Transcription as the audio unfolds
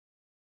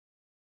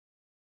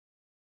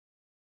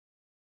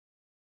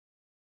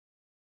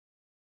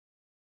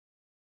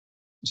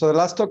So the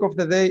last talk of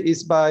the day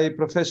is by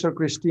Professor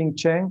Christine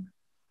Chen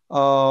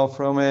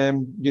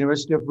from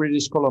University of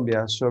British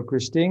Columbia. So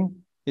Christine,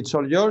 it's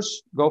all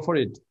yours. Go for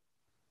it.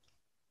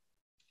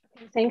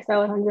 Thanks,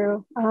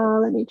 Alejandro.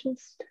 Let me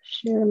just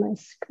share my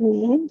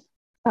screen.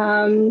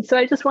 So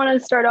I just want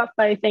to start off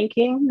by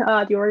thanking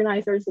the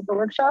organizers of the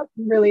workshop.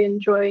 I'm really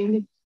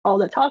enjoying all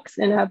the talks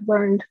and have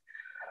learned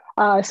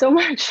so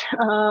much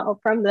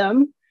from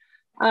them.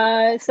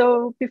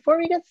 So before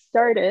we get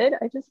started,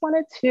 I just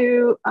wanted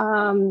to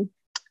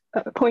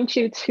point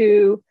you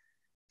to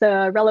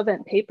the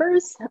relevant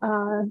papers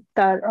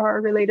that are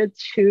related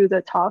to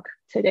the talk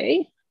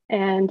today.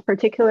 And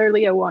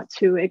particularly, I want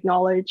to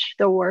acknowledge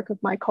the work of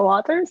my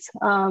co-authors,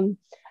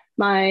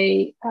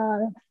 my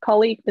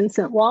colleague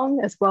Vincent Wong,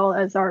 as well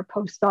as our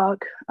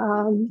postdoc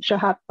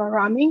Shahab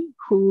Barami,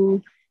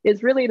 who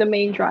is really the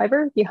main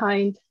driver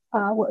behind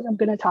what I'm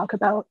going to talk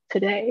about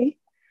today.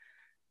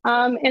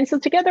 And so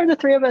together, the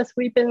three of us,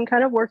 we've been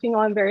kind of working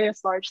on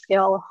various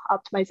large-scale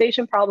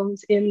optimization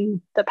problems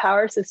in the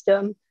power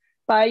system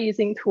by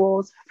using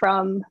tools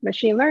from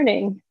machine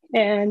learning.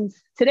 And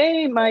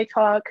today, my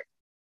talk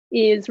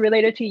is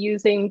related to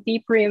using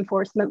deep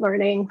reinforcement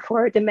learning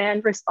for a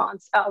demand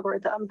response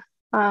algorithm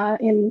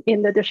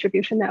in the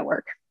distribution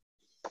network.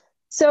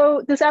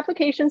 So this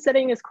application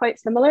setting is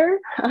quite similar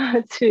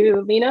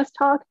to Lena's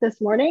talk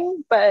this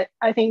morning, but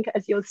I think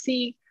as you'll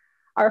see,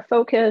 our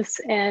focus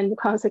and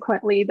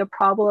consequently the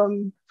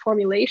problem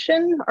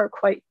formulation are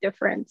quite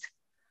different.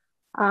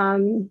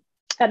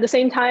 At the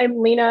same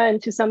time, Lena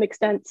and to some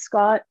extent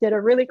Scott did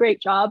a really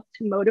great job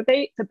to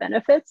motivate the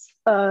benefits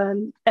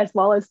as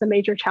well as the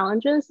major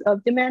challenges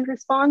of demand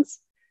response.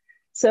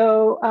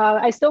 So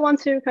I still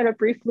want to kind of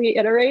briefly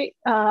iterate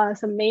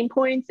some main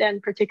points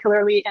and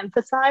particularly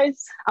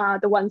emphasize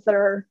the ones that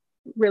are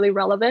really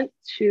relevant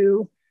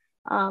to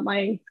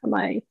my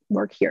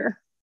work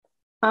here.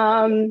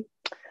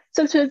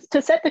 So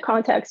to set the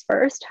context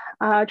first,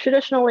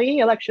 traditionally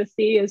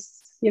electricity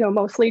is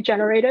mostly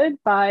generated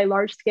by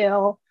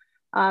large-scale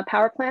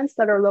power plants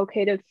that are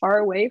located far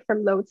away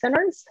from load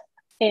centers.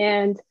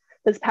 And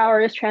this power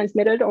is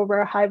transmitted over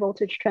a high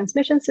voltage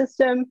transmission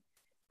system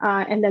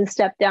and then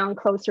stepped down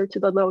closer to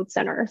the load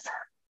centers.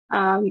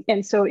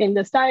 And so in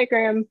this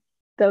diagram,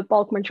 the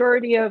bulk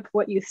majority of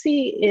what you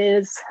see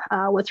is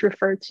what's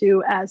referred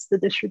to as the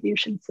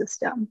distribution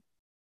system.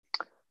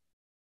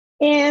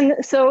 And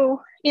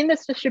so in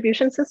this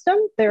distribution system,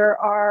 there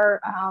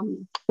are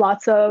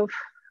lots of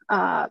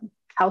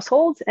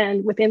households,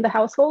 and within the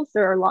households,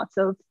 there are lots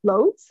of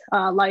loads,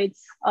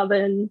 lights,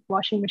 oven,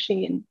 washing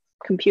machine,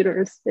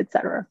 computers,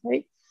 etc.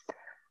 Right?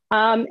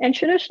 And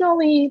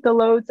traditionally, the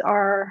loads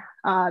are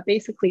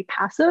basically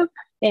passive,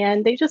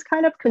 and they just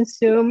kind of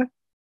consume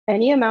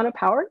any amount of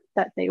power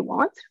that they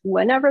want,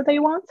 whenever they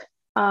want.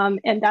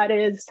 And that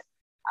is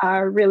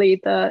really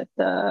the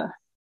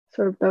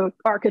sort of the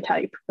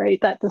archetype,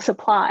 right? That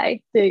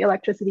the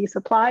electricity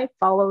supply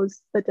follows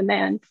the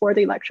demand for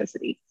the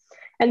electricity.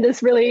 And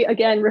this really,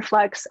 again,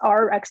 reflects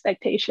our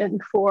expectation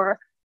for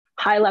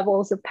high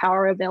levels of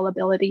power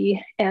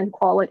availability and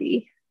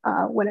quality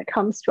when it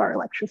comes to our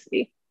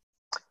electricity.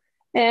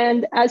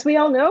 And as we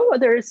all know,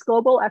 there's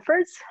global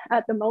efforts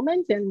at the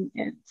moment, and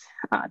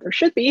there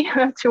should be,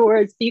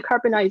 towards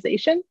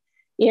decarbonization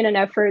in an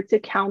effort to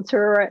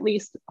counter or at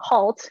least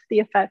halt the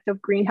effect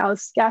of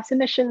greenhouse gas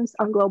emissions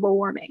on global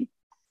warming.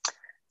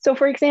 So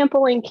for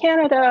example, in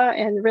Canada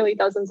and really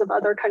dozens of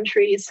other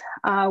countries,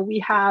 we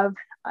have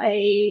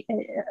a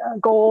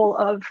goal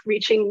of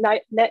reaching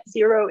net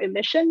zero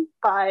emission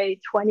by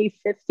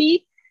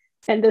 2050.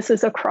 And this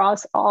is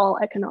across all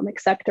economic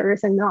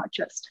sectors and not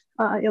just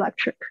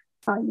electric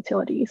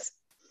utilities.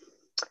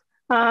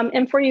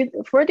 And for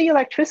the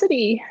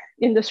electricity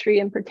industry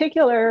in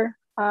particular,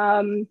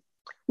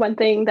 one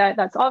thing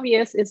that's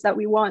obvious is that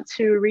we want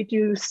to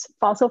reduce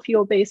fossil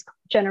fuel-based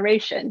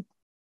generation.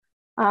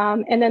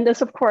 And then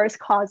this, of course,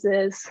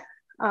 causes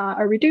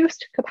a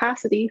reduced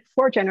capacity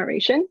for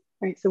generation,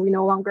 right? So we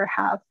no longer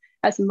have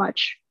as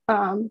much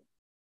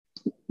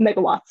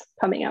megawatts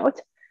coming out.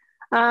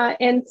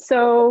 And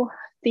so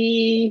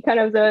the kind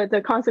of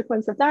the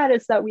consequence of that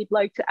is that we'd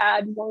like to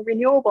add more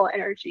renewable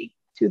energy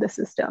to the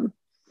system.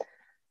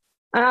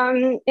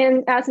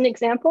 And as an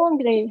example, I'm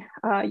going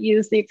to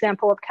use the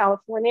example of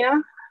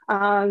California.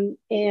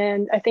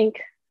 And I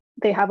think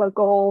they have a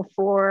goal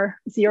for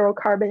zero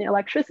carbon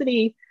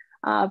electricity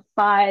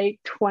by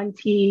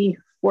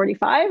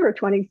 2045 or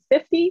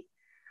 2050.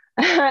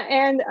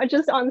 And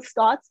just on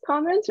Scott's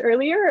comment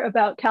earlier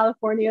about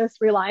California's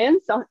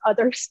reliance on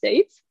other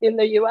states in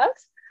the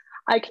US,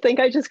 I think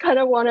I just kind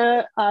of want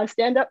to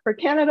stand up for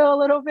Canada a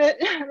little bit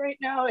right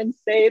now and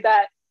say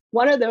that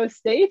one of those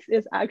states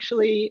is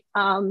actually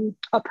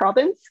a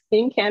province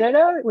in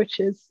Canada,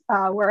 which is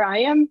where I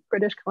am,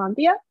 British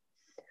Columbia.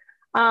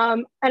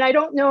 And I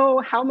don't know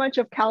how much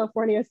of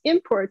California's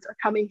imports are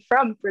coming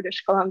from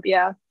British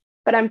Columbia,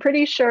 but I'm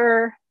pretty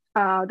sure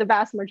the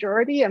vast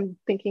majority, I'm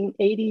thinking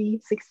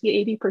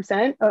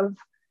 80% of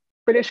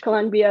British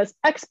Columbia's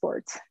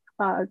exports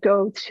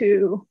go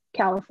to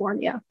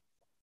California.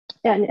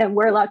 And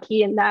we're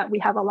lucky in that we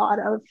have a lot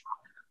of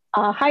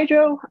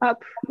hydro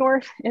up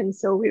north, and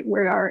so we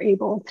are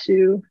able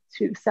to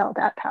sell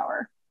that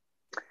power.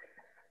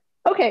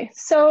 Okay,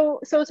 so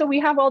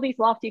we have all these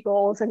lofty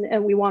goals,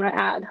 and we want to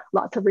add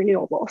lots of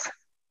renewables,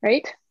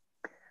 right?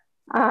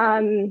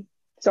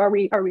 So are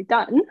we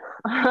done?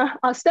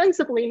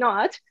 Ostensibly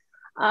not,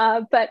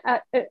 but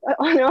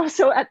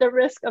also at the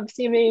risk of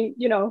seeming,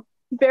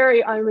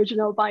 very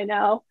unoriginal by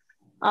now,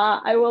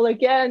 I will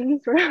again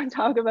sort of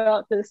talk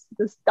about this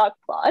duck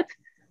plot.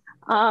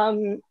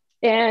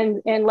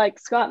 And like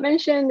Scott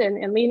mentioned,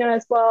 and Lena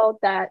as well,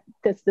 that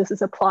this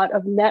is a plot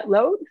of net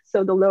load,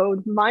 so the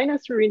load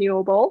minus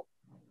renewable.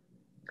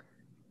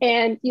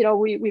 And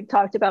we've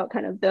talked about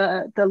kind of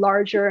the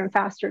larger and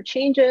faster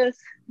changes,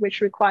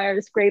 which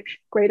requires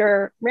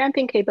greater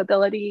ramping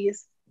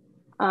capabilities.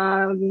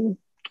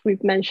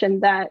 We've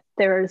mentioned that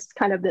there's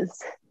kind of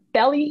this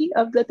belly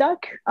of the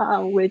duck,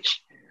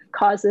 which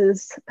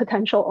causes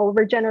potential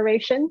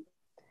overgeneration.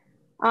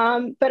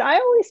 But I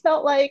always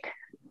felt like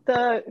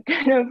the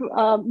kind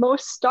of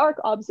most stark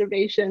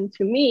observation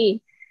to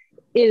me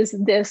is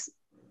this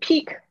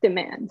peak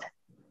demand,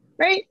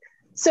 right?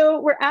 So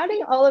we're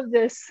adding all of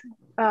this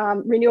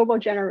renewable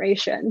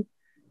generation,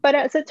 but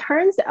as it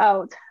turns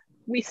out,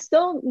 we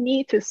still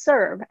need to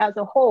serve as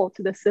a whole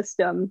to the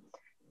system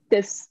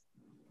this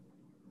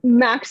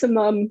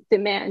maximum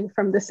demand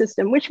from the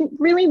system, which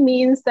really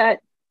means that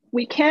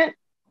we can't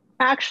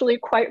actually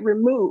quite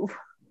remove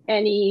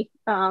any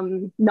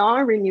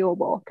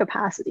non-renewable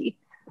capacity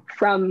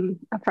from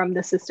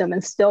the system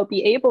and still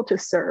be able to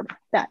serve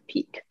that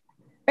peak,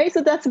 right?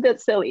 So that's a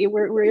bit silly.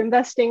 We're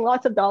investing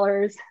lots of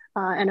dollars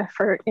and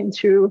effort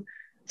into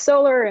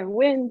solar and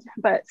wind,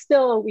 but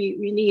still we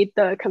need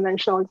the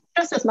conventional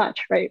just as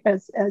much, right,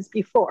 as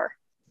before.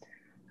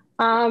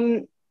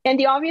 And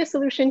the obvious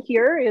solution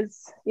here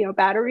is,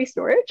 battery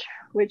storage,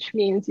 which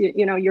means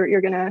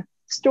you're going to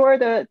store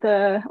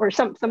or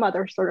some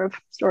other sort of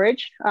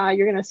storage.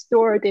 You're going to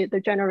store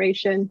the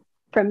generation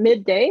from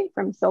midday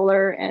from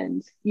solar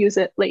and use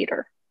it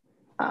later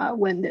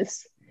when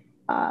this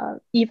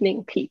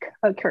evening peak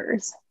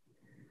occurs.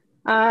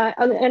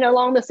 And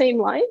along the same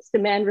lines,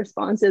 demand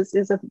response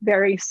is a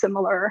very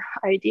similar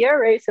idea,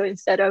 right? So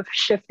instead of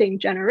shifting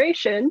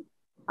generation,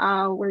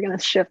 we're going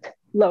to shift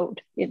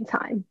load in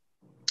time.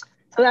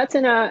 So that's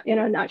in a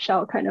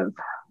nutshell kind of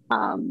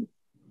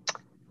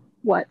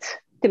what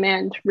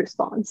demand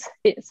response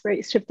is,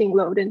 right? Shifting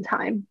load in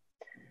time.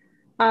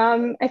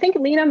 I think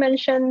Lena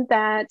mentioned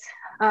that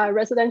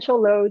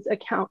residential loads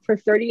account for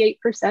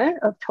 38%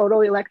 of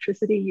total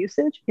electricity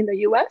usage in the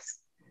US.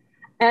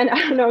 And I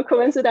don't know,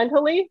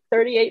 coincidentally,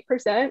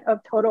 38% of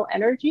total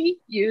energy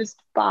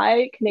used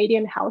by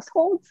Canadian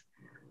households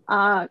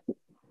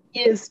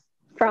is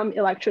from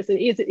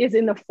electricity, is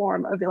in the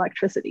form of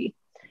electricity.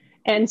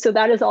 And so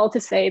that is all to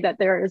say that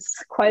there is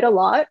quite a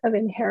lot of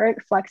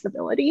inherent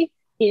flexibility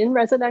in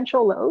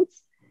residential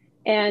loads.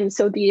 And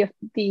so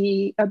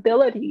the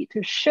ability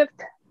to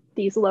shift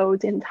these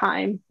loads in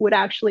time would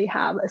actually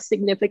have a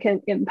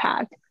significant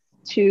impact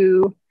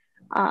to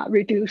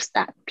reduce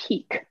that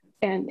peak.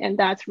 And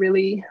that's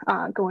really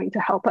going to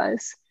help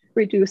us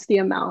reduce the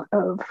amount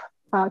of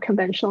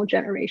conventional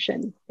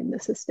generation in the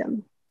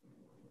system.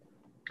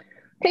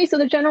 Okay, so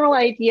the general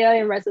idea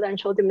in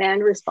residential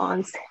demand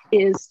response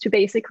is to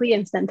basically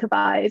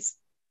incentivize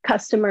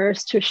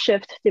customers to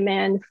shift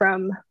demand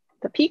from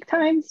the peak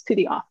times to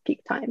the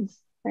off-peak times,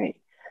 right?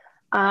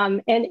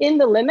 And in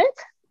the limit,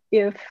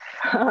 in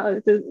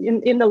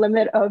the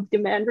limit of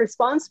demand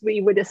response,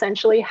 we would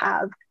essentially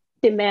have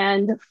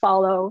demand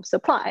follow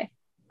supply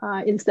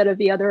instead of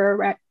the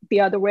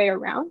other way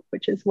around,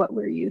 which is what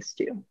we're used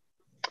to.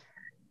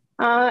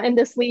 And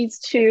this leads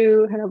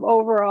to kind of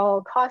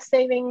overall cost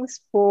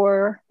savings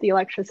for the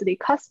electricity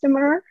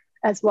customer,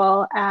 as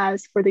well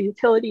as for the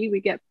utility.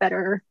 We get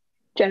better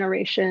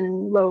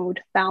generation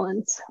load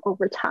balance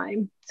over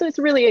time. So it's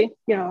really,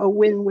 a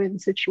win-win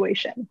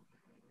situation.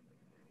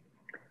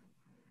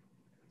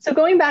 So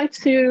going back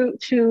to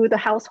the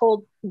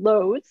household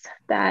loads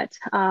that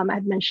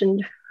I've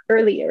mentioned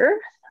earlier.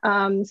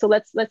 So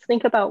let's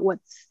think about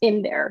what's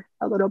in there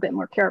a little bit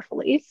more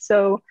carefully.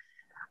 So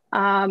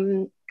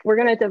we're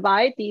going to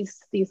divide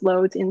these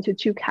loads into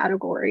two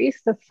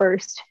categories. The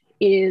first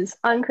is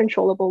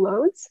uncontrollable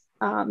loads.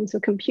 So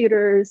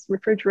computers,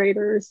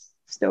 refrigerators,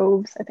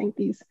 stoves, I think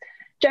these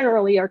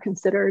generally are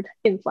considered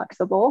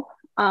inflexible,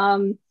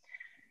 and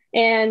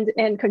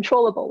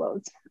controllable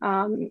loads.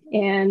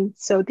 And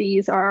so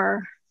these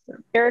are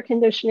air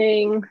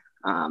conditioning,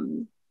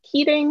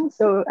 heating,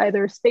 so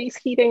either space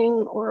heating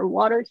or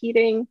water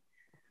heating,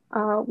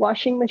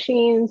 washing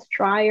machines,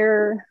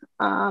 dryer,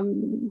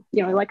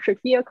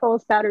 electric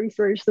vehicles, battery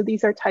storage. So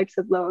these are types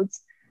of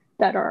loads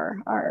that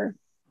are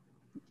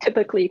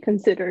typically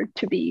considered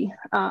to be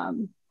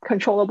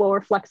controllable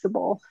or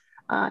flexible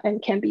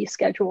and can be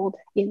scheduled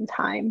in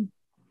time.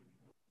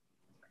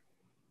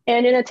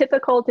 And in a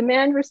typical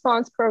demand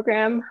response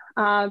program,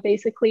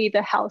 basically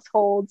the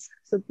households,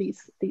 so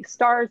these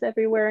stars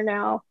everywhere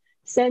now,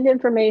 send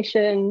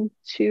information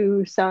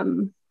to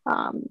some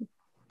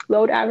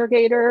load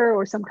aggregator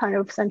or some kind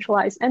of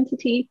centralized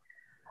entity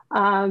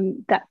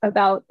that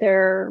about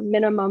their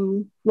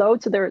minimum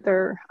load, so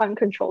their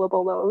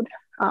uncontrollable load,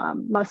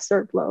 must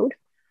serve load,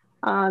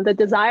 the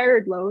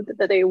desired load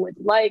that they would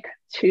like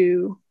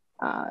to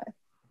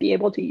be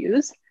able to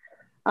use,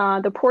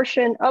 the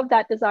portion of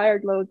that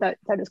desired load that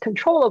is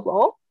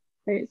controllable,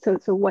 right?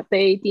 So what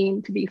they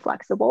deem to be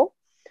flexible.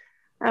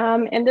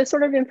 And this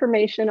sort of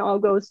information all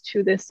goes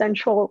to this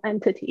central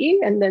entity,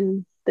 and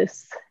then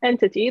this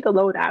entity, the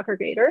load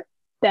aggregator,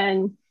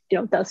 then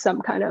does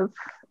some kind of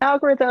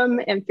algorithm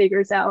and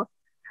figures out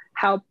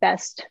how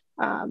best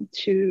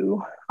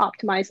to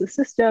optimize the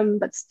system,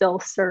 but still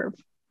serve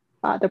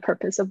the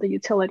purpose of the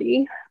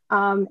utility,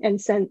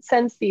 and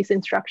sends these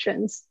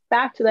instructions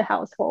back to the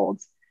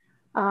households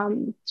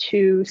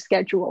to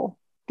schedule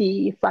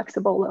the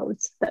flexible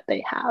loads that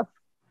they have.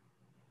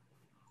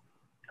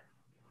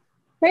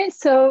 Right,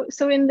 so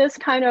in this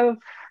kind of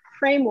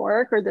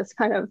framework or this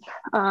kind of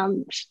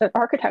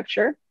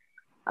architecture,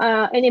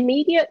 an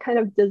immediate kind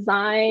of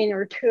design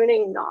or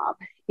tuning knob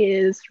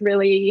is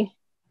really,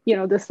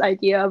 this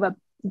idea of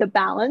the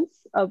balance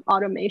of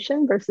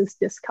automation versus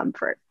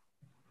discomfort.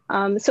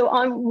 So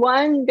on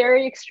one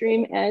very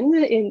extreme end,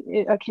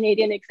 in a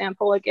Canadian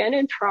example, again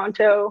in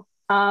Toronto,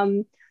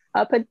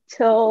 up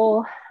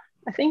until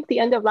I think the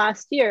end of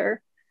last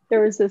year,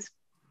 there was this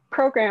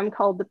program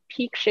called the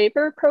Peak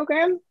Shaper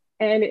program,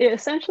 and it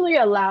essentially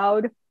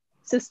allowed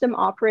system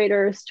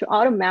operators to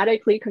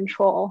automatically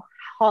control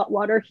hot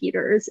water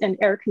heaters and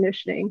air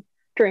conditioning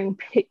during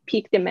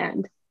peak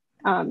demand.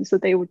 So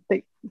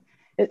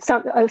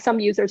some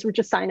users would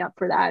just sign up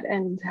for that,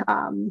 and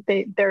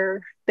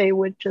they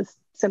would just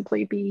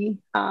simply be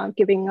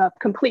giving up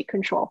complete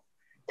control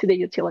to the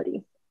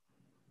utility.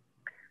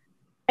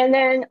 And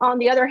then on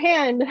the other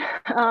hand,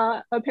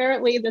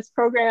 apparently this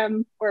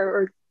program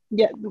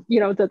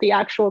the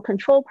actual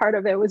control part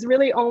of it was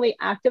really only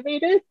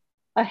activated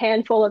a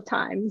handful of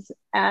times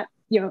at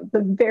the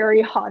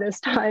very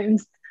hottest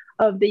times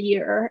of the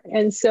year.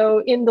 And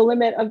so in the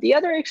limit of the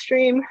other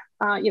extreme,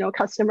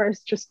 customers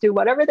just do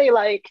whatever they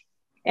like.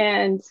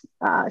 And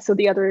so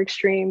the other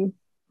extreme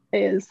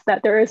is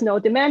that there is no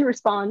demand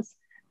response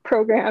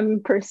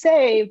program per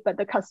se, but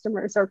the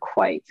customers are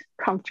quite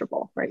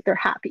comfortable, right? They're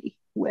happy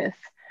with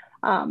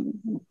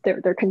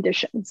their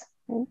conditions,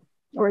 right?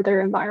 Or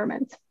their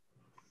environment.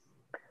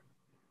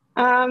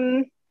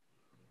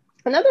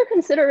 Another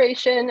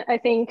consideration, I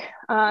think,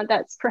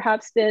 that's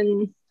perhaps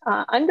been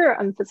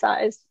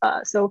underemphasized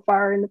so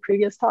far in the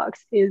previous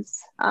talks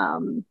is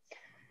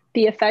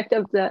the effect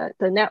of the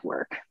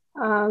network.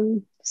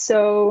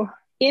 So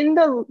in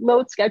the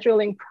load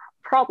scheduling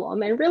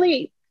problem, and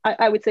really,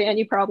 I would say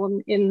any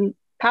problem in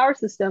power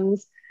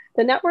systems,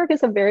 the network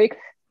is a very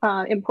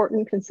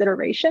important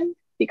consideration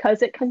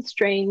because it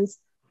constrains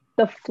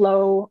the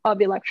flow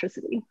of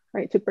electricity,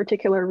 right, to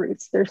particular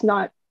routes. There's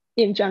not,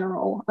 in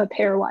general, a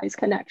pairwise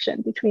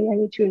connection between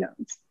any two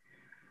nodes.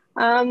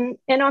 And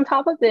on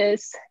top of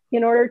this,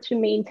 in order to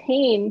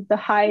maintain the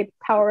high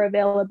power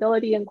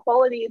availability and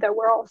quality that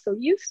we're also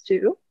used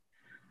to,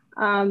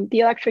 the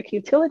electric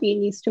utility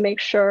needs to make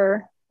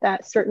sure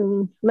that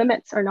certain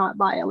limits are not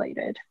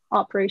violated,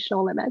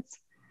 operational limits.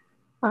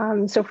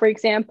 So for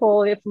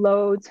example, if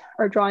loads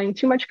are drawing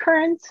too much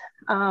current,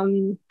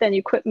 then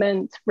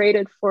equipment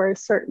rated for a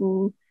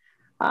certain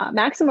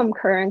maximum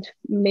current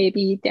may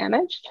be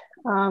damaged.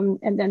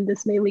 And then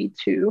this may lead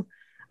to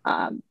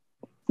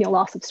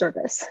loss of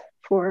service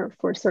for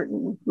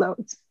certain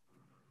loads.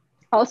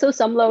 Also,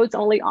 some loads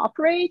only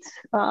operate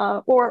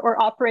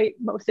or operate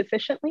most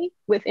efficiently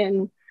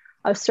within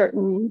a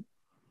certain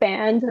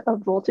band of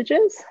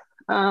voltages.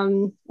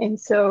 And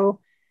so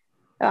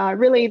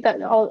really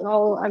that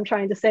all I'm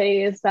trying to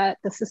say is that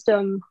the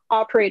system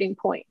operating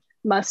point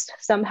must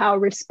somehow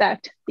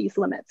respect these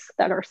limits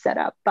that are set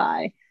up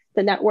by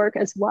the network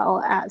as well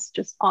as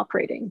just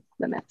operating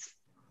limits.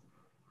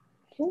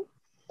 Okay.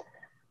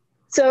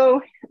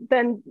 So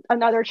then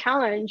another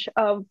challenge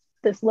of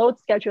this load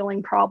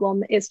scheduling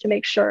problem is to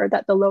make sure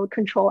that the load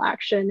control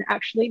action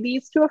actually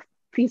leads to a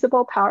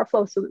feasible power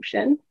flow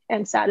solution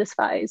and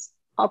satisfies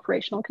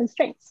operational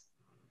constraints.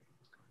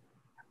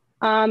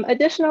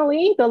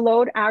 Additionally, the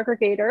load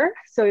aggregator,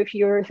 so if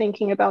you're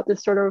thinking about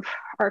this sort of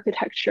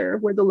architecture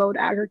where the load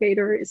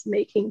aggregator is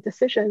making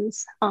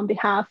decisions on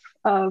behalf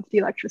of the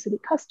electricity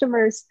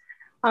customers,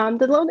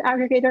 the load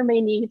aggregator may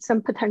need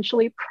some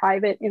potentially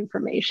private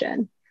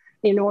information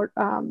in order,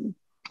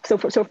 so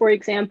for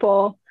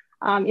example,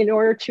 in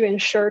order to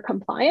ensure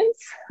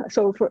compliance,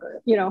 so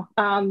for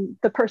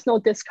the personal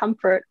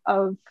discomfort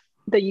of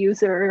the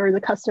user or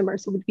the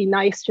customers would be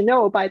nice to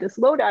know by this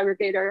load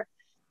aggregator,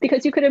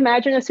 because you could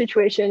imagine a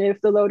situation if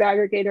the load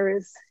aggregator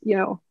is,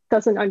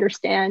 doesn't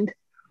understand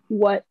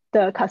what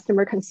the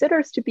customer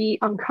considers to be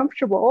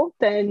uncomfortable,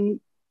 then,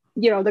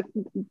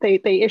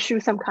 they issue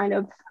some kind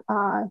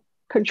of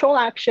control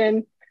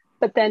action,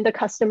 but then the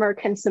customer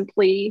can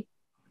simply,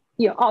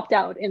 opt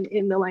out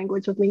in the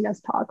language of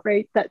Lena's talk,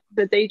 right? That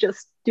they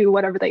just do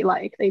whatever they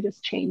like. They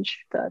just change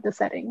the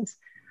settings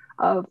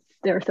of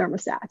their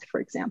thermostat, for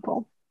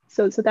example.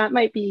 So that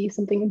might be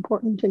something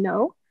important to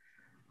know.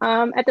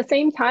 At the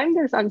same time,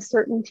 there's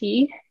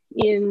uncertainty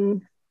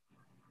in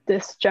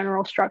this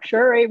general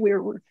structure, right?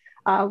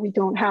 We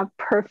don't have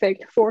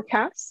perfect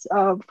forecasts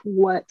of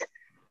what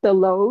the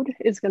load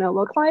is going to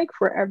look like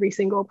for every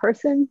single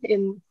person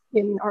in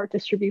our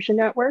distribution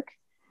network.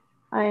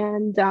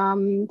 And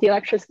the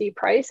electricity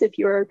price, if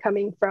you're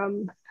coming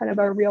from kind of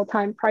a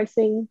real-time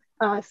pricing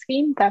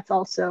scheme, that's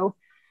also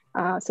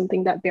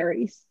something that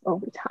varies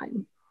over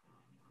time,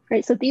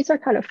 right? So these are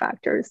kind of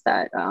factors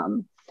that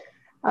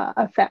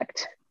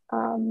affect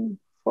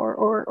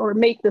or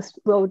make this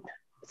load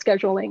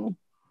scheduling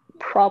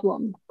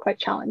problem quite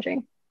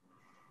challenging.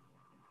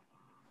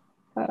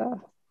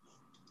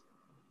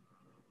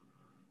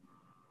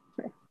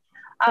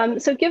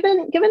 So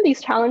given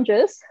these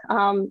challenges,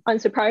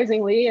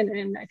 unsurprisingly,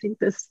 and I think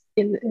this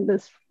in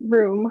this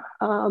room,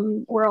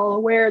 we're all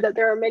aware that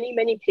there are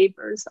many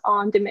papers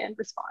on demand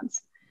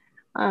response.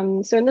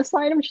 So in this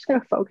slide, I'm just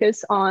going to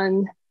focus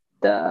on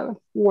the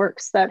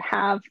works that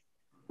have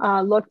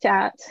looked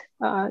at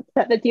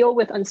that deal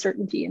with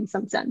uncertainty in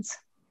some sense.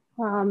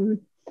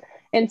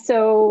 And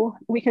so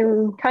we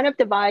can kind of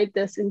divide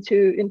this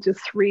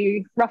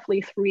into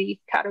roughly three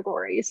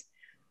categories.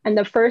 And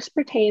the first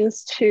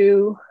pertains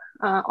to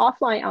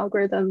offline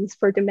algorithms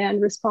for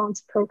demand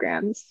response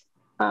programs,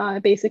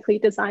 basically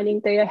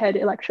designing day-ahead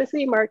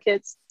electricity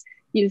markets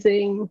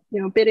using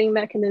bidding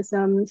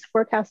mechanisms,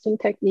 forecasting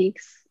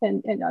techniques,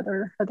 and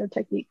other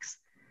techniques.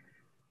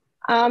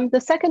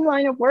 The second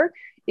line of work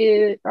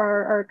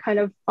are kind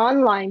of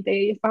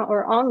online-based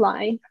or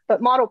online,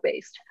 but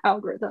model-based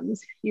algorithms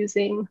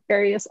using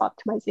various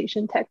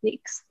optimization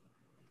techniques.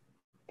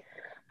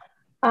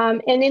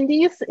 And in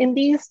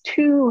these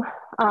two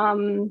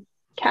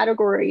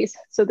categories,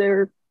 so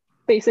they're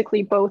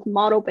basically both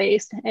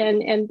model-based,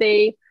 and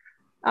they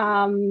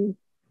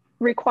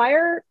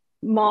require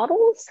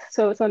models.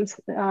 So some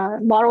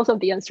models of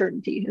the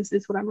uncertainty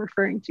is what I'm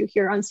referring to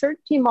here.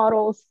 Uncertainty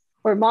models,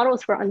 or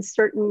models for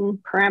uncertain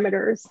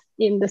parameters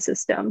in the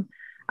system,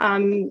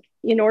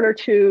 in order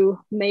to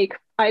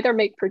either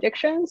make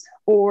predictions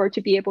or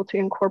to be able to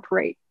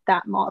incorporate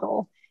that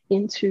model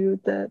into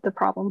the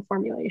problem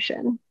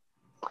formulation.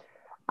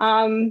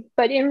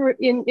 But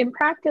in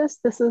practice,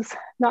 this is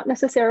not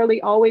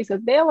necessarily always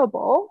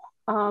available,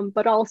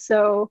 but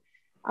also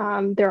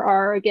there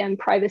are, again,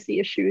 privacy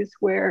issues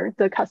where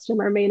the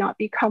customer may not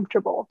be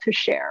comfortable to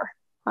share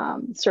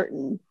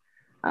certain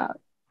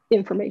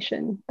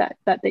information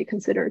that they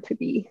consider to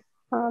be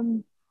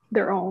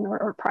their own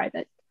or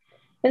private.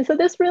 And so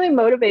this really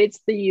motivates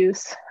the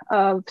use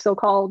of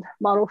so-called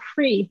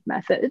model-free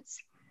methods,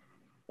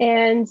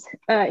 and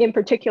in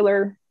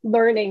particular,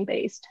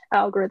 learning-based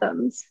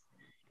algorithms.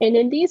 And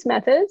in these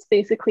methods,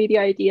 basically the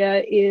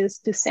idea is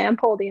to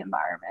sample the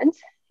environment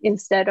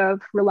instead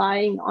of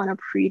relying on a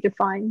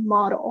predefined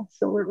model.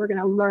 So we're going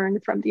to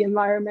learn from the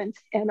environment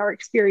and our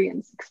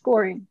experience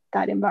exploring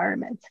that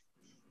environment.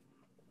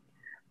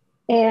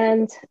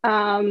 And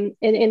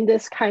in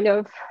this kind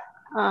of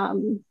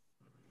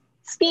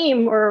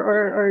scheme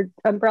or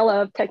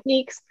umbrella of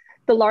techniques,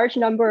 the large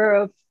number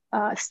of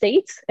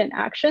states and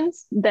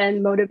actions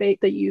then motivate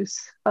the use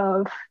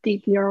of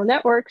deep neural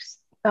networks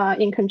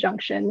in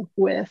conjunction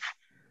with,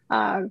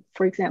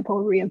 for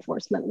example,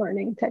 reinforcement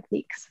learning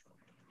techniques.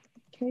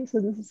 Okay,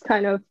 so this is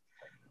kind of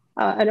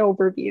an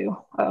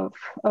overview of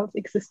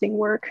existing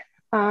work.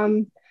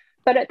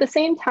 But at the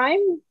same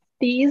time,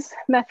 these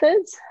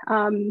methods,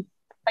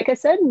 like I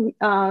said,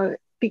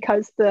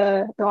 because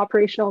the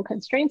operational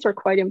constraints are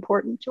quite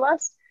important to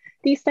us,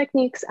 these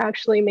techniques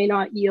actually may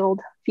not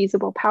yield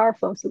feasible power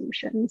flow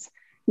solutions,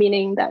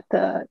 meaning that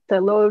the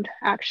load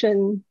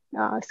action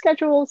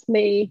schedules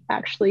may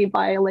actually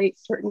violate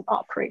certain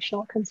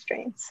operational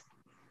constraints.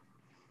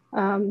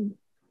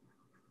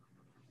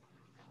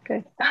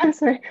 Okay,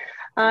 sorry.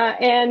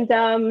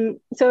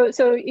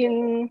 So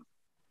in,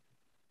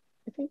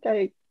 I think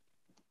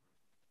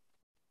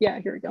yeah,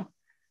 here we go.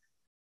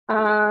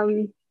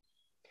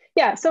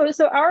 Yeah,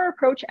 so our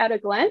approach at a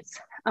glance,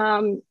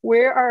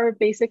 we are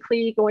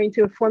basically going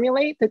to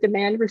formulate the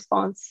demand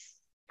response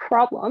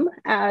problem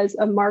as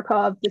a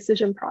Markov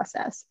decision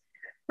process.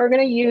 We're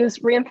going to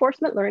use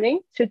reinforcement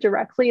learning to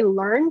directly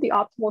learn the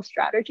optimal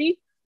strategy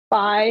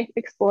by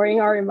exploring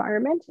our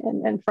environment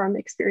and from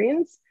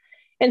experience.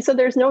 And so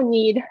there's no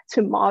need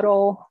to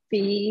model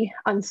the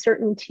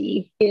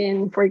uncertainty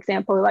in, for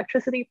example,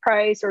 electricity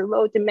price or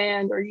load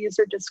demand or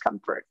user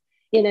discomfort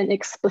in an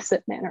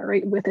explicit manner,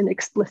 right, with an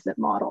explicit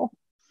model.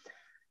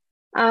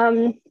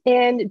 And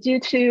due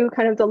to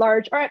kind of the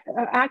large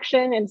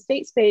action and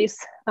state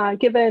space,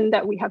 given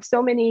that we have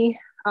so many,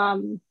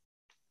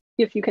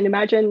 if you can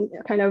imagine,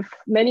 kind of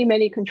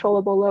many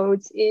controllable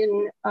loads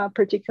in a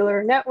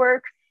particular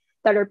network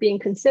that are being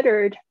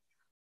considered,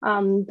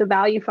 the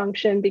value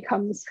function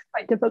becomes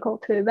quite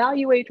difficult to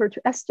evaluate or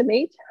to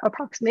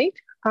approximate.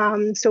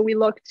 So we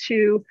look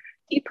to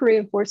deep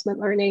reinforcement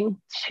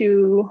learning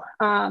to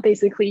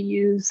basically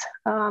use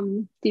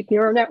deep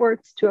neural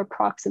networks to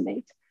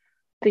approximate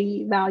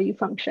the value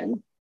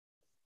function.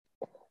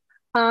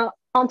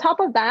 On top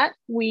of that,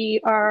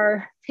 we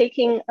are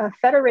taking a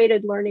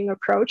federated learning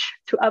approach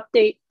to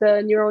update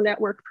the neural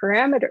network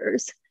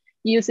parameters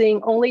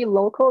using only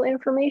local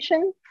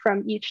information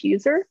from each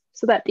user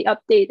so that the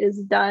update is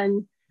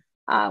done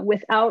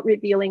without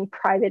revealing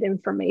private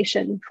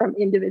information from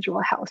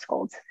individual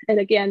households. And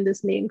again,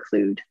 this may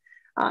include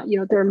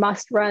their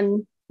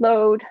must-run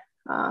load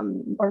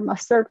or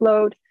must-serve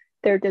load,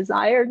 their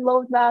desired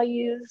load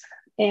values,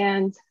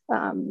 and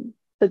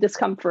the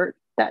discomfort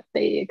that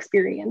they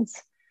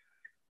experience.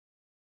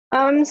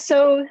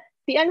 So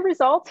the end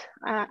result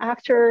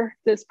after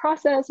this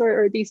process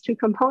or these two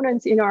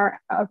components in our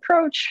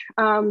approach,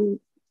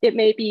 it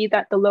may be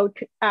that the load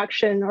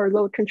action or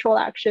load control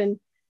action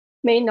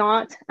may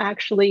not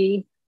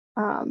actually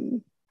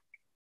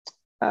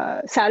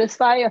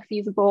satisfy a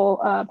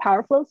feasible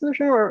power flow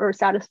solution or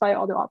satisfy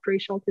all the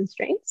operational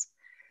constraints.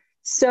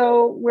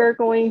 So we're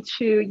going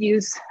to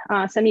use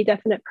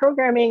semi-definite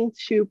programming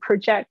to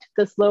project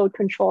this load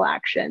control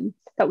action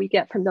that we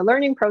get from the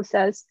learning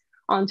process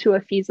onto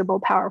a feasible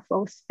power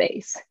flow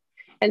space.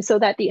 And so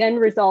that the end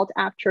result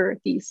after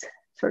these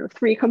sort of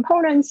three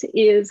components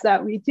is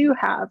that we do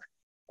have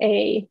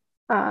a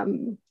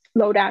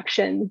load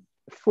action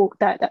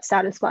that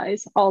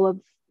satisfies all of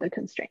the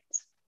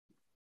constraints,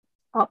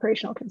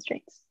 operational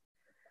constraints.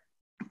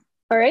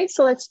 All right,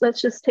 so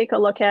let's just take a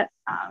look at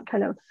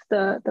kind of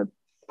the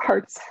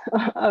parts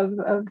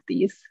of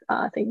these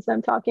things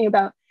I'm talking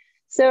about.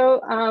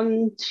 So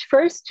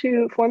first,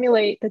 to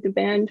formulate the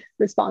demand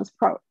response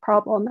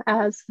problem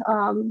as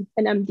an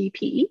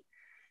MDP.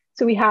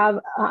 So we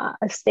have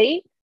a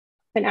state,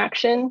 an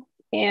action,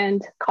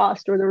 and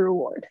cost or the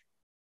reward.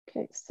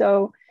 Okay,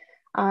 so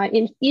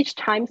in each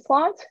time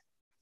slot,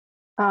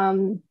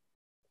 the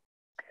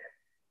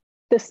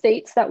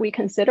states that we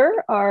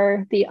consider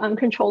are the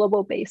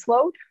uncontrollable base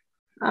load,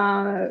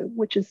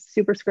 which is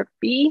superscript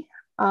B,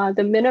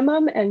 the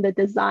minimum and the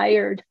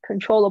desired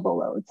controllable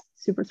loads,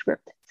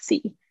 superscript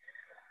C.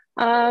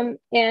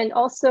 And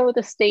also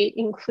the state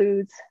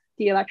includes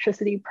the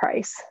electricity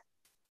price.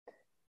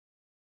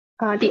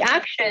 The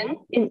action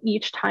in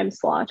each time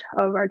slot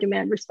of our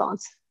demand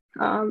response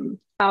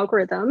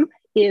algorithm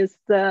is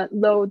the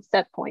load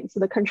set point,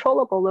 so the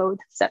controllable load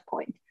set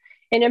point.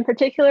 And in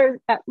particular,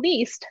 at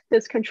least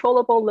this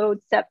controllable load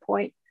set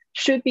point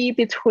should be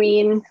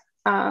between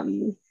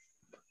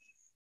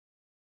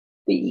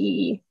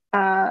the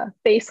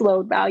base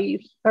load value,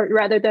 or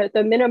rather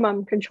the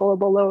minimum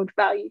controllable load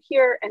value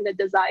here and the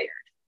desired,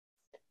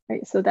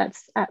 right? So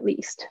that's at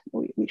least,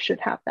 we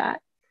should have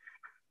that.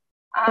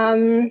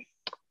 And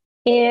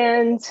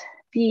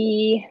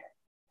the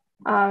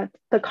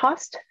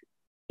cost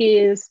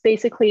is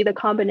basically the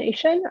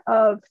combination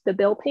of the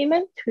bill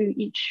payment to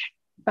each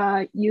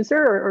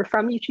user or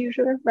from each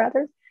user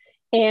rather,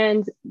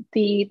 and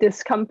the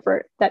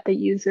discomfort that the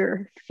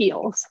user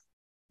feels,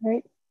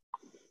 right?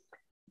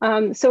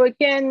 So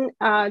again,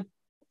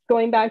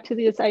 going back to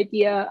this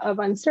idea of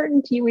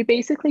uncertainty, we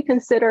basically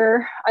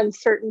consider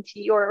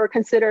uncertainty or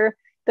consider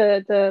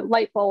the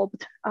light bulb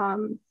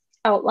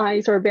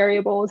outlines or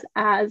variables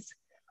as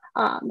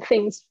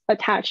things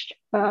attached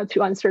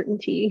to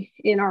uncertainty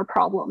in our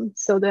problem.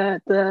 So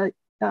the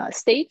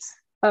states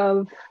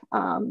of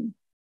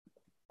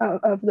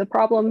the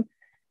problem,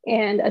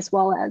 and as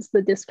well as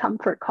the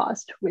discomfort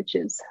cost, which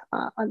is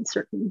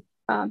uncertain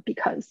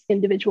because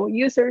individual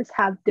users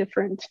have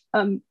different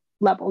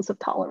levels of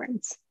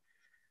tolerance.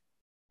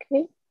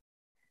 Okay,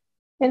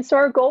 and so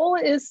our goal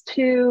is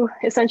to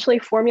essentially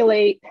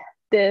formulate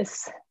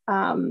this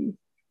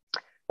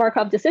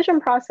Markov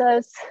decision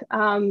process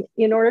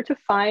in order to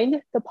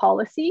find the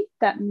policy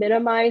that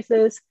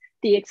minimizes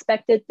the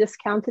expected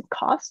discounted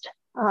cost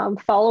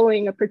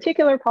following a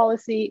particular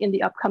policy in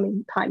the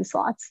upcoming time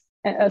slots,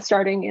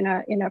 starting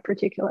in a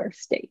particular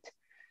state.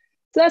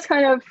 So that's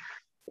kind of,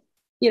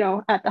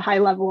 at the high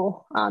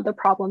level, the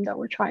problem that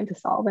we're trying to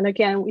solve. And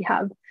again, we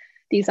have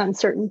these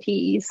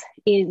uncertainties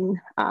in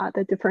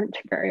the different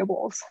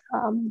variables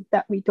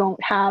that we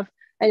don't have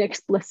an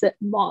explicit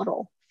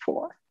model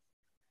for.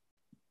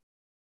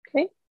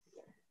 Okay,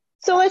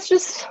 so let's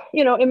just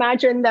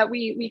imagine that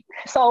we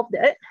solved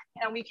it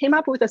and we came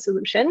up with a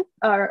solution,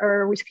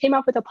 or we came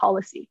up with a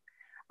policy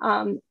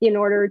in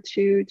order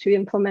to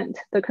implement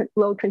the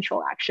load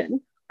control action.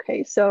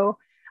 Okay, so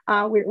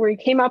we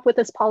came up with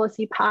this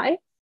policy pi,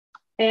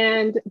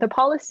 and the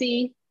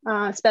policy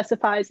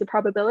specifies the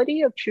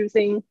probability of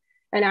choosing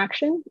an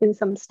action in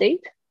some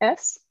state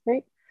S,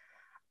 right?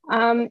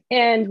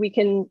 And we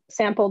can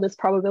sample this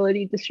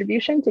probability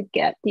distribution to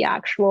get the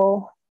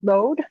actual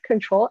load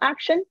control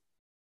action.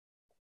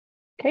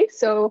 Okay,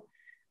 so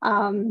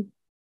in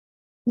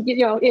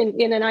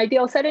an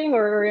ideal setting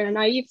or in a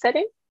naive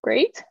setting,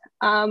 great.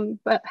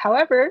 But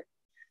however,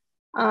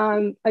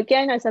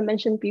 again, as I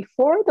mentioned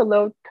before, the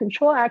load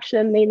control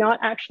action may not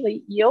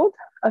actually yield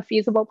a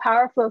feasible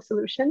power flow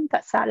solution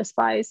that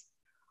satisfies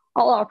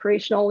all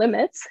operational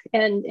limits.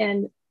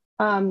 And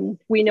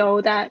we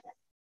know that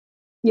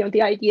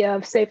the idea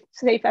of safe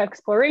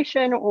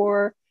exploration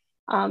or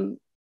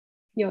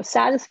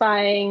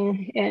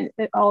satisfying and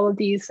all of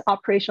these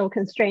operational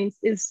constraints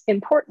is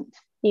important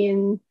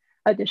in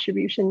a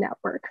distribution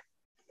network.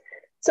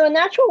 So a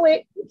natural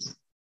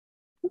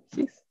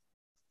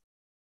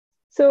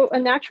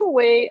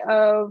way,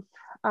 of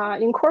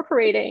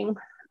incorporating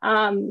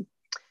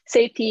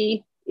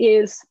safety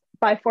is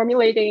by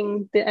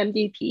formulating the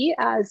MDP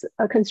as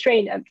a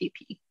constrained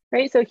MDP,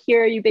 right? So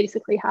here you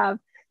basically have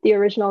the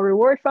original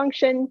reward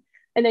function,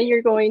 and then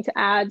you're going to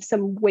add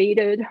some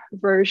weighted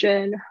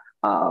version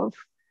of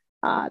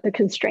the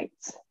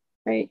constraints,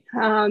 right?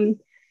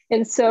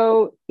 And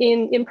so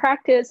in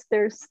practice,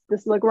 there's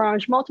this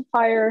Lagrange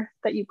multiplier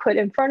that you put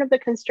in front of the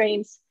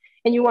constraints,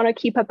 and you want to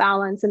keep a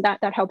balance, and that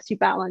helps you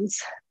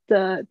balance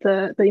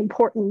the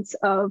importance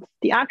of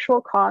the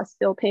actual cost,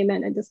 bill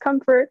payment, and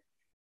discomfort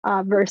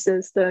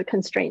versus the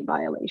constraint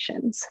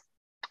violations,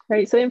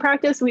 right? So in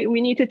practice,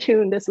 we need to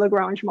tune this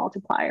Lagrange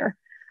multiplier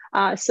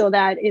so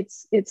that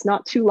it's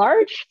not too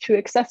large to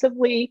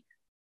excessively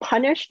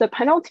punish the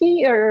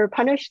penalty or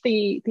punish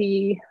the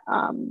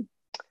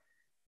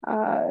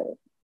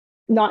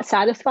not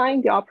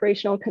satisfying the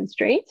operational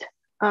constraint,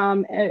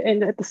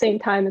 and at the same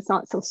time, it's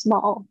not so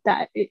small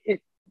that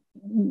it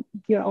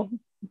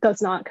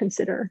does not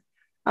consider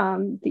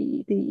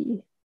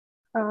the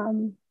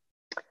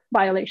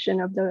violation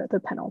of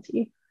the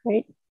penalty,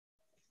 right?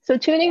 So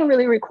tuning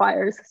really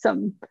requires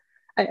some,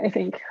 I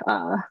think,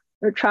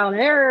 trial and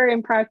error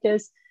in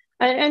practice,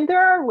 and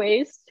there are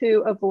ways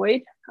to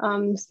avoid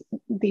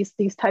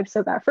these types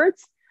of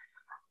efforts.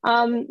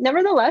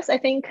 Nevertheless, I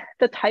think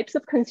the types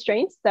of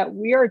constraints that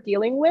we are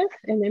dealing with,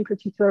 and in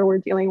particular, we're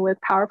dealing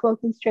with power flow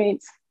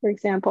constraints, for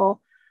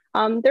example,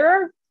 there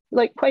are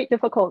quite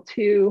difficult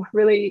to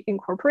really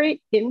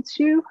incorporate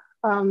into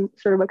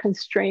sort of a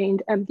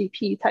constrained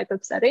MDP type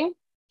of setting.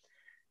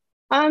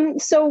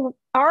 So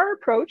our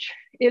approach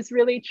is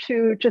really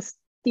to just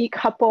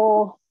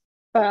decouple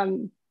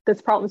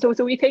this problem.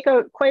 So we take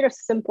quite a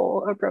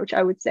simple approach,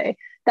 I would say,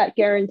 that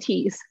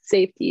guarantees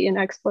safety and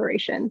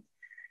exploration.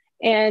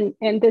 And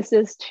this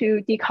is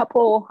to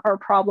decouple our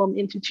problem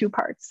into two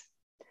parts.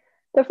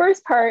 The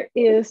first part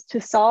is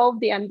to solve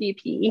the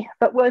MDP,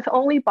 but with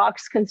only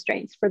box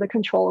constraints for the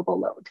controllable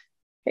load.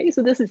 Okay,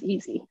 so this is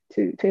easy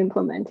to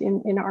implement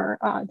in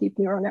our deep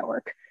neural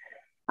network.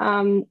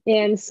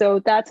 And so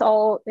that's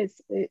all.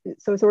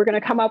 So we're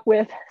going to come up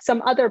with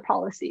some other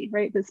policy,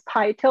 right? This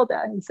pi tilde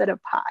instead of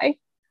pi,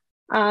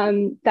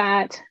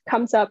 that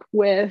comes up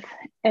with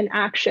an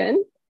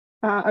action,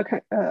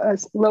 a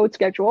load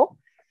schedule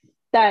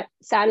that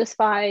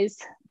satisfies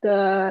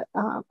the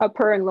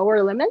upper and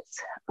lower limits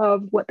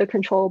of what the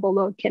controllable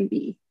load can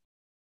be.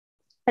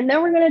 And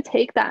then we're going to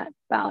take that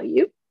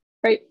value,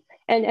 right?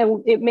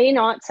 And it may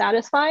not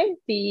satisfy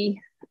the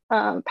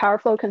power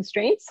flow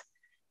constraints.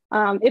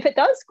 If it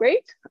does,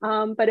 great.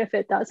 But if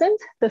it doesn't,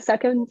 the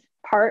second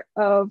part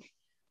of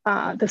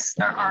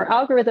our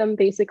algorithm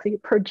basically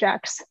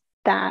projects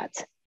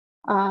that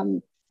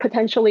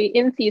potentially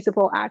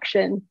infeasible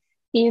action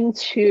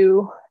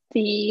into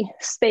the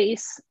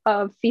space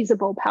of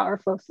feasible power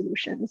flow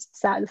solutions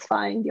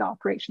satisfying the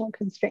operational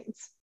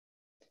constraints.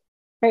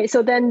 Right.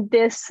 So then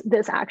this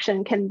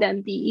action can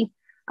then be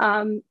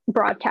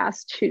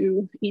broadcast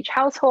to each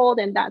household,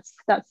 and that's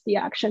the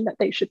action that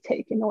they should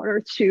take in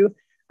order to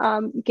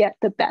get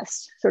the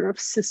best sort of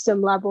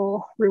system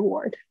level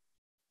reward.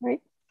 Right.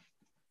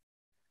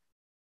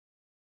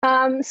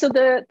 So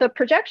the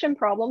projection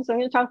problem. So I'm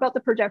going to talk about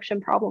the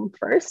projection problem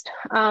first.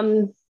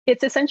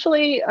 It's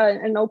essentially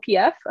an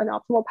OPF, an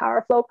optimal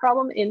power flow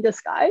problem in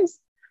disguise.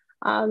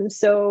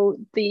 So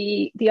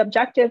the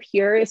objective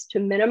here is to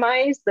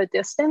minimize the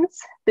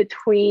distance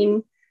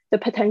between the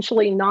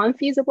potentially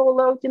non-feasible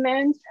load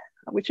demand,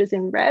 which is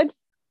in red,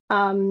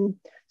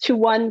 to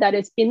one that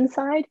is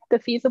inside the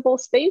feasible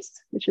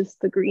space, which is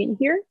the green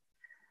here.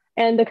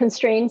 And the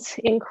constraints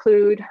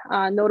include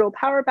nodal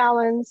power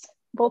balance,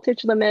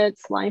 voltage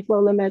limits, line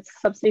flow limits,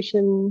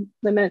 substation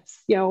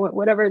limits,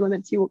 whatever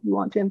limits you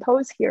want to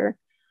impose here.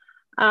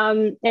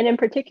 And in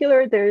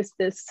particular, there's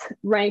this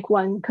rank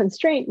 1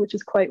 constraint, which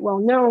is quite well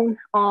known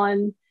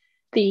on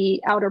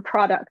the outer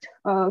product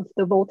of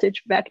the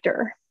voltage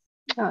vector,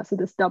 so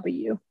this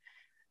W.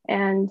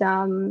 And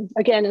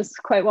again, it's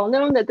quite well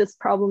known that this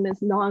problem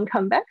is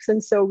non-convex,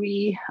 and so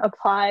we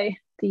apply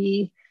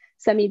the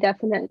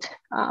semi-definite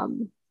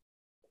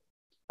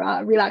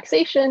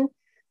relaxation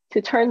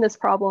to turn this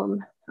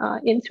problem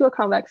into a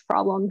convex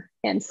problem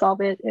and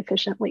solve it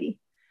efficiently.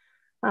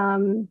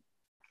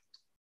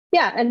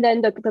 Yeah, and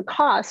then the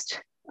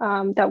cost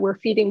that we're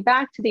feeding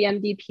back to the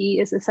MDP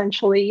is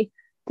essentially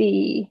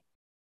the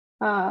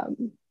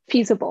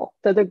feasible,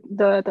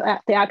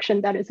 the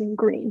action that is in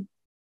green.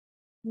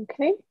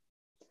 Okay.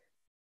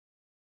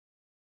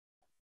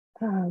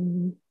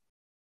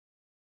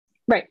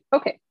 Right.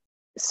 Okay.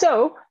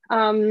 So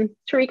to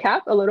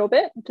recap a little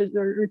bit,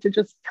 to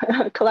just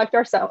collect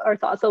our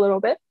thoughts a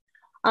little bit,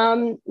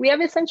 we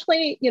have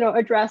essentially,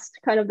 addressed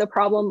kind of the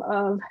problem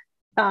of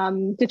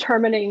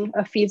determining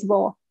a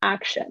feasible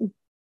action,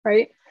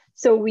 right?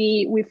 So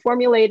we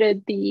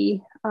formulated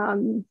the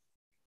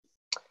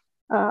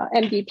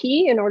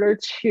MVP in order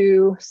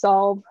to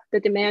solve the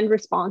demand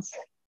response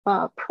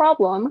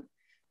problem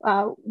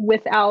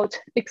without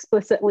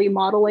explicitly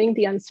modeling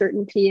the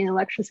uncertainty in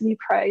electricity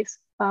price,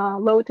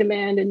 load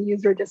demand, and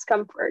user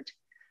discomfort.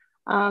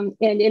 And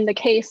in the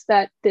case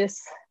that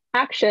this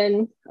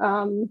action,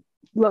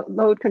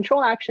 load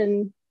control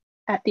action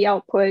at the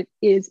output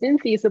is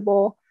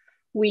infeasible,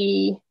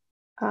 we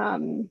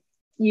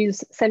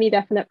use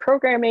semi-definite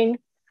programming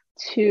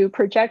to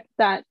project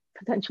that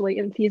potentially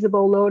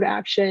infeasible load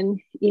action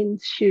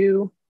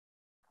into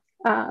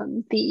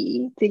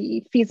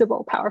the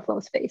feasible power flow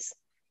space,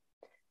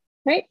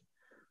 right?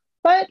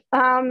 But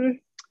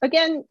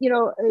again,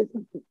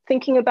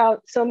 thinking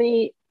about so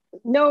many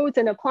nodes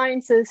and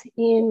appliances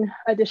in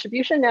a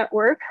distribution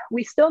network,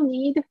 we still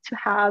need to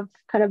have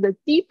kind of the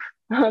deep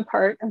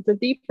part of the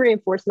deep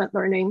reinforcement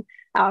learning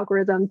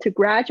algorithm to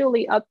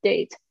gradually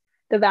update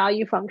the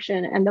value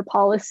function and the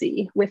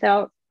policy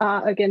without,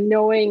 again,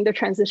 knowing the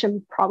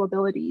transition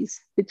probabilities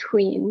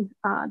between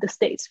the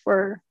states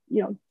for,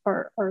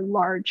 our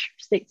large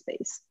state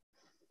space.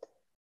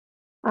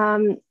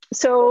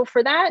 So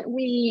for that,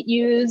 we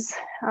use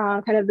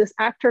kind of this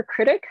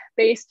actor-critic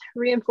based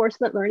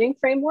reinforcement learning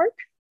framework.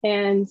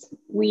 And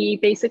we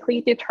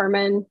basically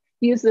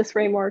use this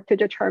framework to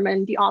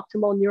determine the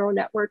optimal neural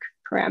network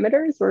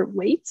parameters or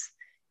weights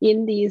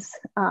in these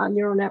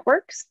neural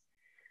networks.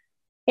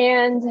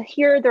 And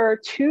here there are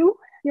two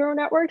neural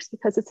networks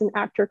because it's an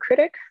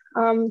actor-critic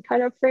kind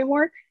of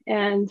framework.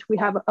 And we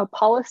have a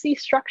policy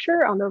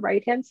structure on the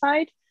right-hand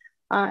side.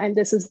 And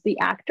this is the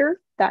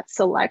actor that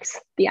selects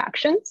the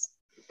actions.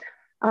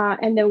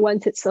 And then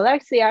once it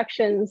selects the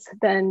actions,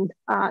 then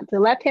the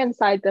left-hand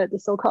side, the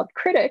so-called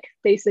critic,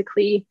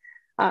 basically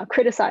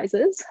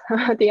criticizes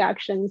the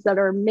actions that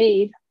are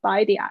made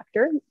by the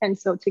actor. And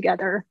so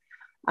together,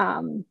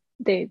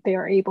 they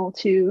are able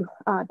to,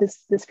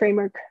 this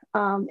framework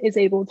is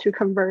able to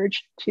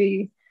converge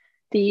to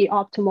the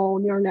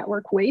optimal neural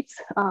network weights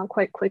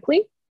quite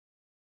quickly.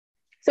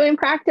 So in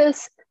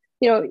practice,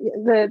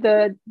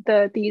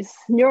 these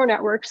neural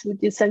networks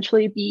would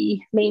essentially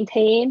be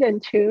maintained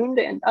and tuned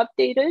and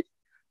updated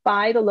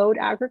by the load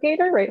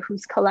aggregator, right,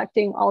 who's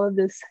collecting all of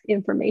this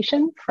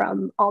information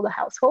from all the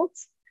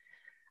households.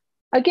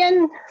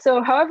 Again,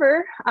 so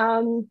however,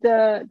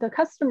 the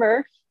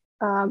customer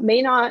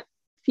may not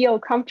feel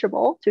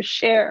comfortable to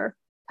share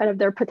kind of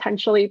their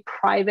potentially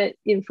private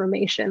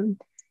information,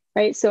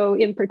 right? So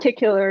in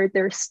particular,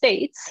 their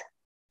states,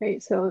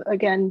 right? So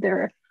again,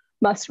 their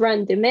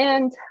must-run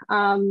demand,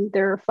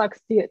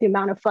 the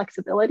amount of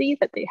flexibility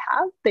that they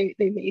have, they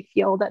may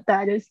feel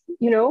that is,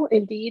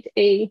 indeed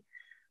a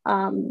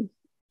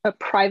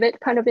private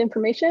kind of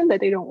information that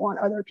they don't want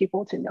other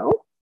people to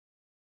know.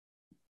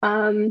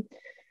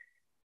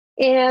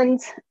 And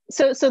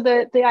so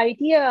the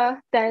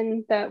idea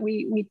then that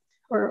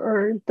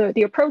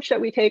the approach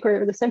that we take,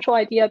 or the central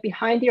idea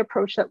behind the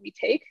approach that we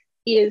take,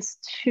 is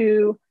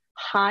to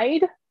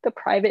hide the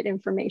private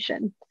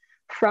information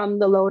from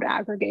the load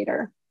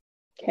aggregator.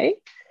 Okay,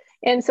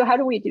 and so how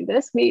do we do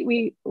this?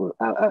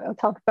 I'll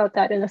talk about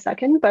that in a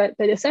second, but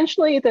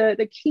essentially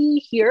the key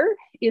here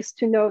is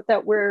to note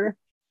that we're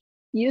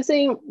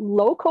using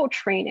local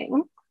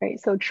training, right?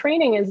 So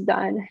training is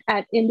done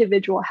at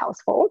individual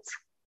households,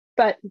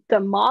 but the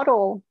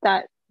model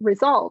that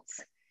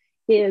results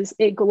is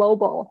a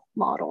global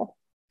model.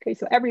 Okay,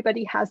 so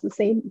everybody has the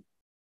same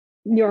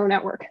neural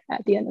network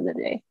at the end of the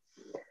day.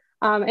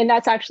 And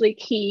that's actually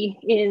key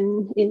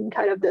in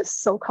kind of this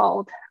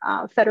so-called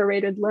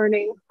federated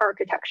learning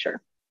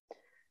architecture.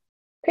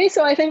 Okay,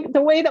 so I think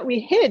the way that we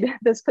hid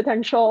this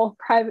potentially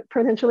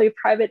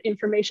private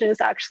information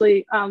is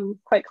actually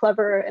quite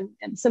clever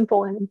and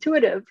simple and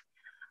intuitive.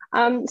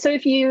 So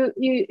if you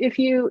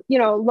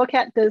look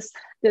at this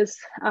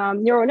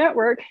neural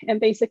network, and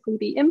basically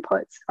the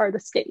inputs are the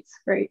states,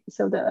 right?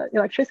 So the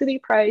electricity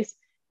price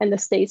and the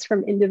states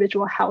from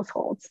individual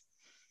households.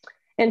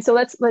 And so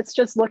let's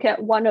just look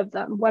at one of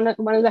them, one of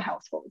the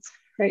households,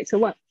 right?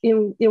 So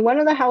in one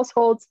of the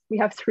households, we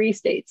have three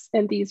states,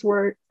 and these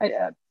were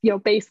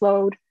base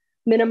load,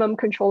 minimum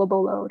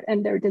controllable load,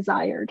 and their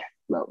desired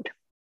load.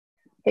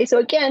 Okay, so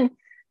again,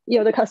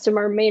 the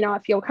customer may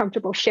not feel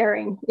comfortable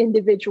sharing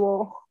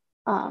individual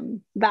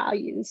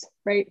values,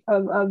 right,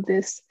 of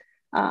this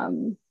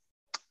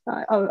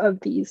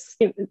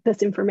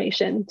this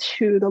information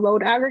to the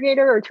load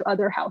aggregator or to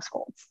other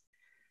households.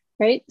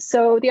 Right?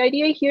 So the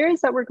idea here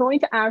is that we're going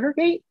to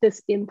aggregate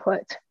this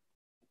input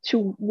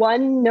to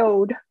one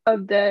node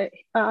of the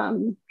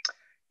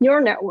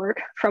neural network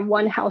from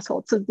one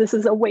household. So this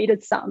is a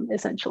weighted sum,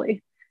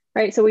 essentially,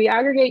 right? So we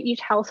aggregate each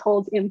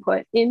household's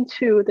input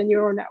into the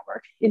neural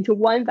network, into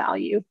one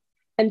value.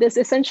 And this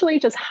essentially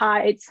just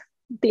hides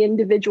the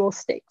individual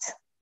states,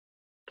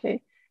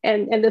 okay?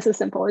 And this is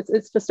simple.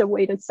 It's just a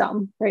weighted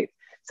sum, right?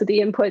 So the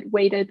input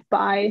weighted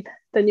by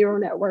the neural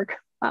network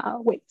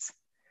weights.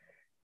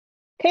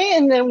 Okay,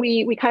 and then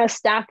we kind of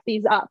stack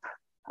these up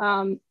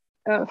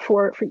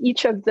for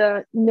each of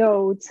the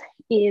nodes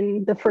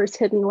in the first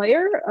hidden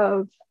layer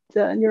of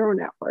the neural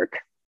network.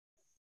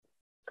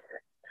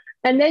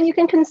 And then you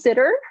can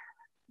consider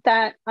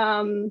that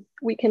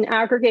we can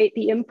aggregate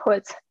the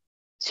inputs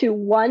to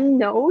one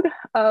node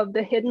of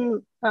the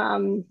hidden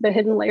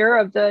layer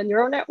of the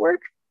neural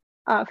network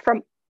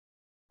from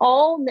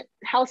all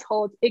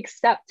households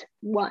except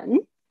one,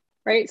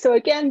 right? So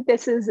again,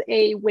 this is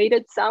a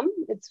weighted sum.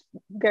 It's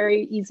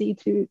very easy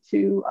to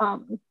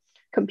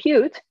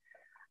compute.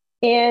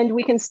 And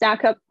we can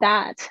stack up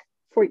that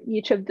for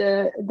each of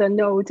the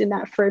nodes in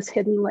that first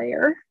hidden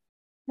layer,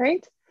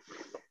 right?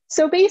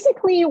 So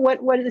basically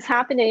what is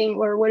happening,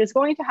 or what is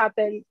going to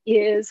happen,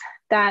 is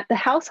that the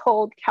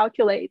household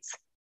calculates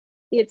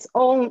its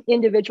own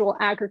individual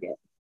aggregate,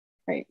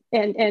 right?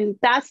 And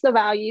that's the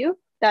value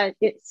that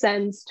it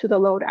sends to the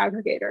load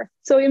aggregator.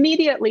 So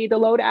immediately the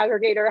load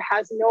aggregator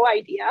has no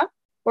idea,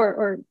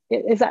 or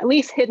it is at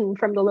least hidden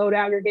from the load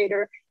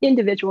aggregator,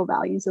 individual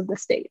values of the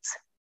states,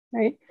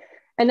 right?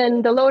 And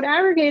then the load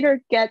aggregator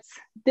gets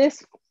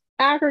this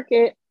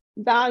aggregate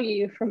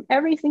value from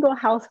every single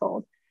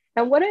household.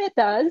 And what it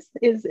does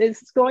is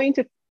it's going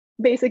to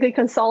basically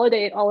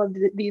consolidate all of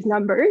these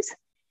numbers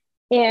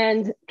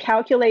and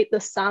calculate the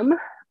sum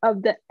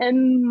of the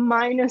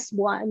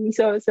n-1.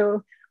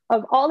 So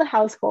of all the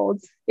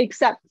households,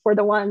 except for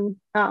the one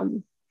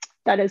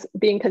that is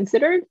being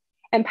considered,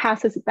 and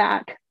passes it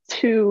back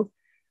to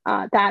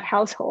that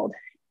household.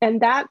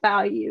 And that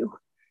value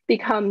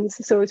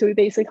becomes, so we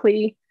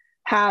basically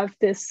have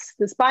this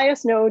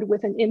bias node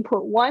with an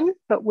input 1,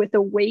 but with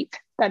a weight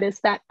that is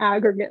that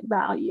aggregate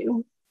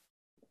value,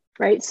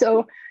 right?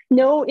 So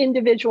no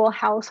individual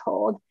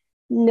household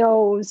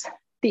knows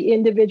the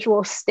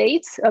individual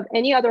states of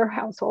any other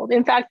household.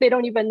 In fact, they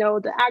don't even know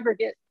the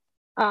aggregate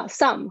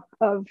sum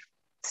of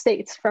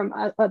states from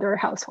other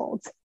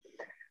households.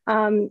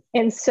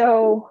 And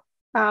so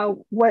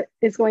what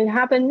is going to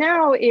happen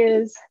now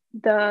is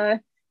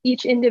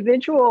each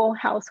individual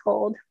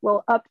household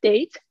will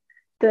update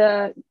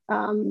the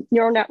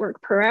neural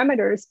network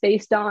parameters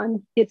based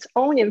on its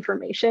own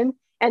information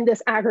and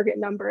this aggregate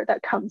number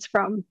that comes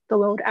from the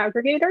load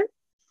aggregator.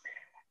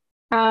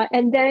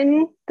 And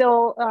then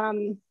they'll,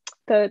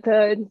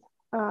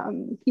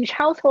 each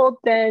household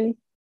then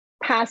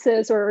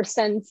passes or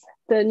sends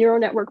the neural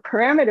network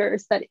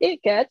parameters that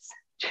it gets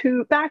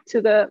back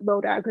to the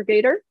load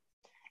aggregator.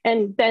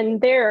 And then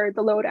the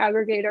load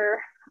aggregator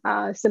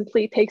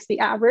simply takes the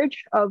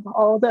average of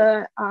all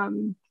the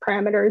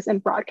parameters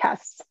and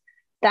broadcasts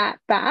that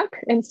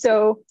back. And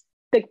so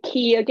the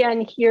key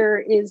again here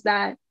is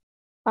that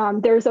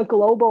there's a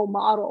global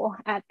model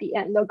at the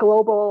end, a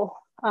global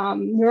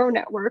neural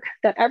network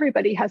that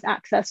everybody has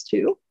access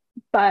to,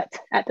 but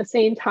at the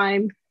same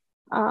time,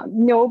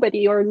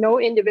 nobody or no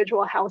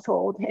individual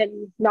household,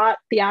 and not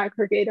the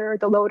aggregator,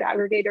 the load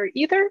aggregator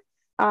either,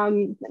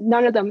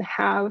 none of them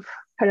have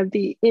kind of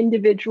the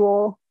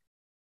individual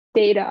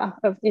data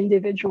of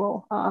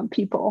individual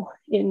people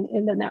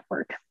in the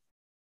network,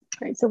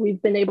 right? So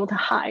we've been able to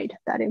hide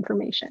that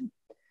information,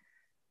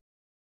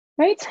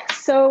 right?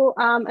 So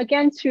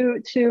again,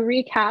 to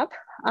recap,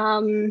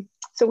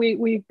 so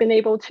we've been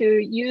able to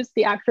use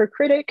the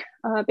actor-critic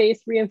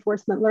based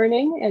reinforcement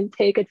learning and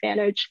take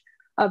advantage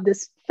of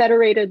this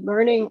federated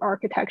learning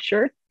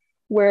architecture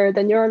where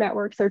the neural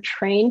networks are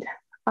trained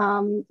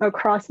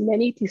across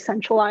many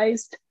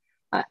decentralized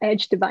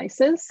edge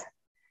devices.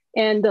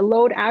 And the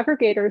load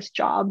aggregator's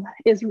job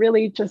is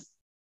really just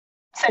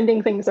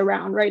sending things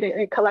around, right?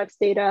 It collects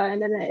data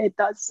and then it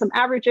does some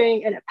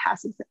averaging and it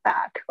passes it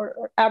back,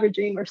 or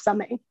averaging or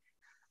summing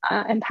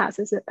and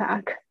passes it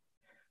back.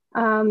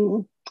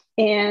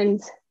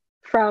 And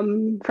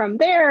from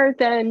there,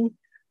 then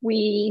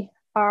we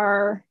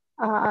are,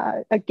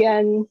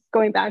 again,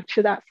 going back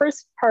to that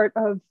first part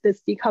of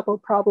this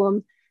decoupled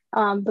problem,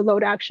 the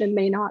load action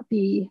may not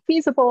be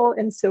feasible.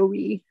 And so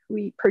we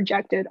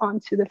project it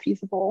onto the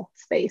feasible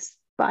space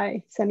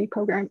by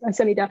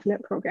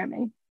semi-definite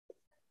programming.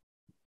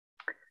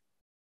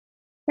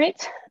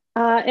 Right,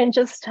 and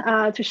just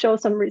to show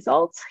some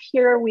results,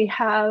 here we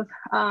have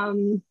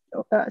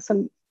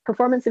some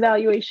performance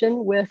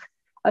evaluation with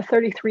a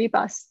 33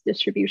 bus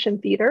distribution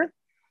feeder.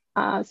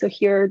 So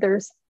here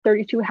there's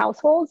 32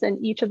 households,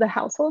 and each of the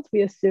households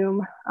we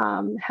assume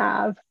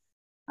has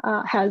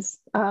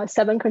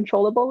 7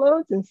 controllable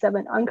loads and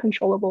 7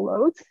 uncontrollable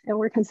loads, and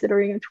we're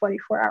considering a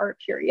 24-hour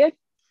period.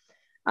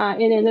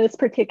 And in this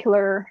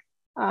particular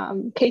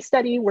case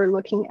study, we're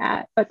looking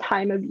at a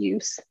time of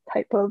use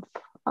type of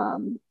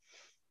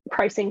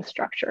pricing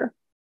structure.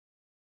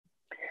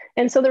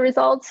 And so the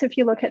results, if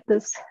you look at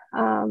this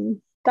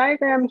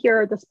diagram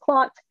here, this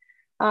plot,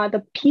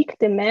 the peak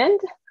demand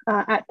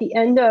at the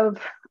end of,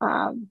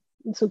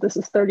 so this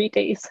is 30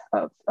 days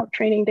of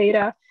training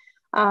data,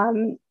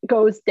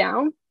 goes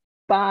down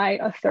by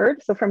a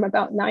third. So from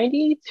about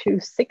 90 to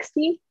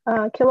 60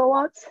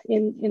 kilowatts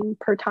in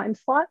per time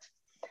slot.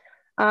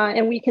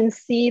 And we can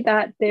see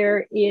that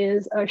there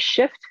is a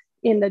shift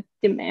in the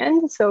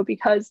demand. So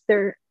because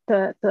the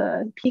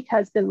peak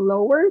has been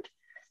lowered,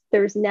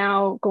 there's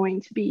now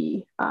going to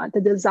be,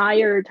 the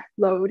desired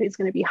load is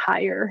going to be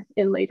higher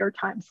in later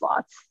time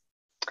slots.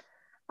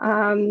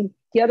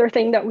 The other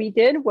thing that we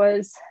did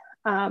was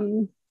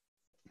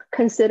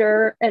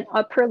consider an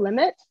upper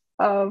limit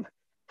of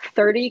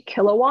 30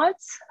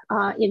 kilowatts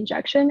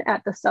injection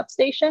at the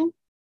substation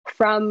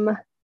from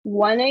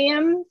 1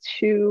 a.m.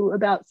 to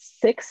about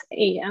 6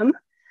 a.m.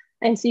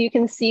 And so you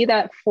can see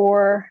that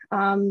for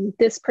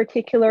this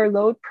particular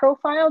load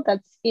profile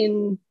that's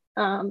in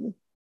the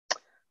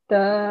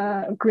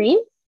green,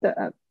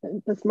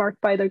 that's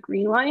marked by the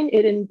green line,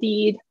 it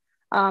indeed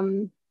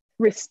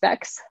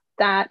respects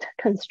that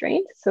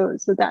constraint. So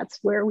that's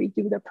where we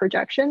do the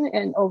projection,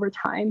 and over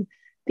time,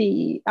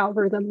 the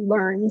algorithm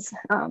learns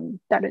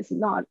that it's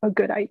not a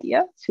good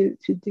idea to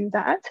do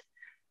that.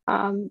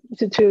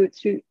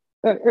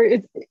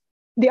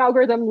 The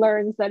algorithm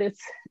learns that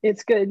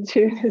it's good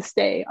to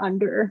stay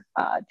under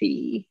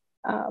the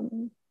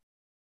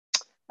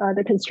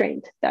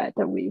constraint that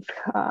we've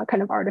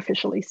kind of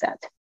artificially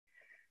set.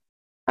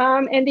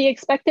 And the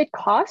expected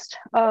cost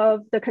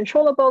of the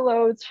controllable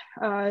loads,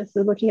 so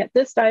looking at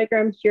this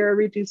diagram here,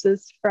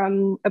 reduces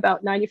from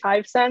about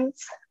 95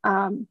 cents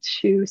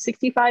to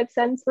 65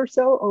 cents or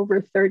so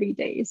over 30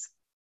 days.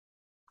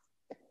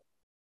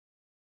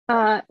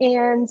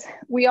 And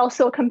we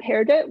also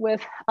compared it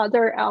with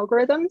other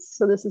algorithms.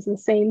 So this is the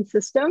same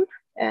system.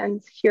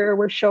 And here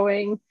we're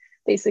showing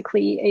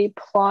basically a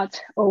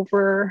plot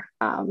over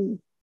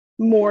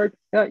more,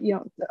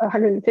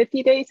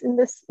 150 days in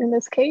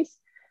this case.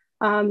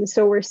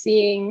 So we're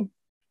seeing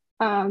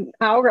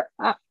our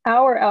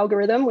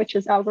algorithm, which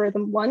is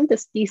algorithm 1,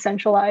 this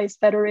decentralized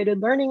federated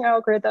learning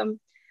algorithm,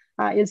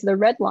 is the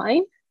red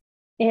line.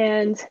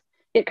 And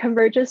it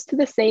converges to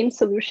the same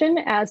solution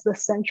as the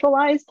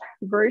centralized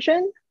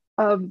version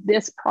of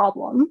this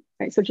problem,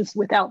 right? So just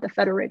without the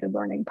federated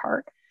learning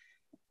part.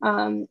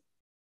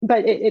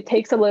 But it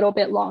takes a little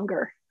bit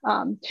longer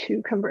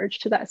to converge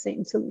to that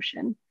same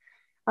solution.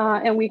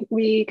 And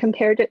we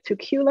compared it to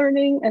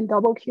Q-learning and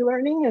double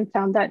Q-learning and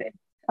found that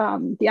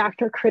the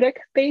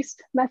actor-critic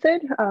based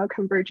method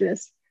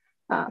converges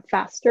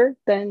faster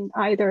than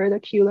either the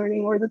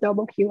Q-learning or the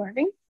double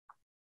Q-learning.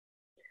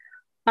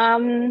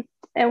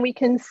 And we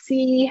can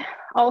see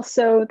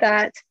also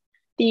that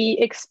the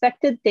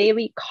expected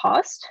daily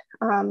cost,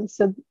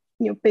 so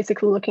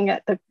basically looking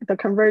at the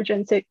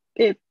convergence,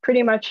 it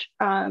pretty much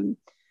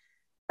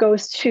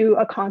goes to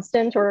a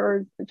constant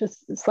or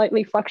just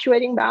slightly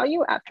fluctuating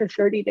value after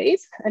 30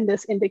 days. And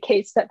this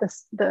indicates that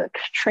the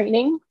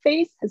training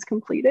phase is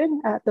completed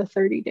at the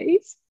 30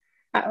 days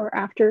or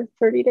after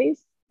 30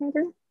 days,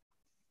 rather.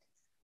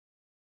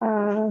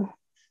 And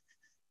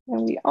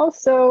we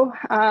also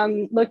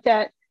looked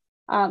at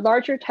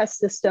larger test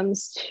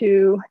systems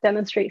to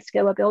demonstrate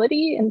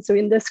scalability. And so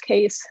in this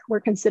case, we're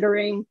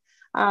considering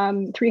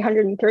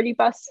 330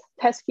 bus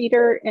test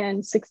feeder and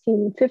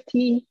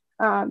 1650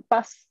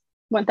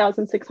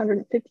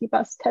 1650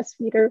 bus test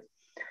feeder.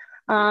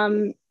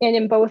 And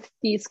in both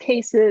these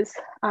cases,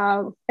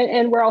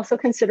 and we're also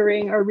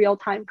considering a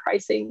real-time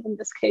pricing in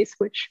this case,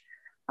 which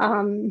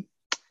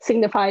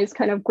signifies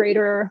kind of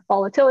greater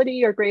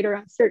volatility or greater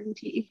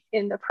uncertainty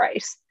in the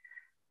price.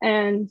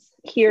 And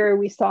here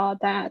we saw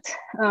that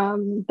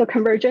the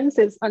convergence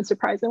is,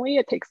 unsurprisingly,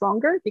 it takes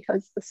longer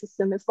because the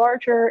system is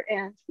larger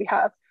and we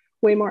have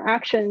way more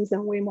actions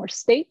and way more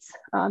states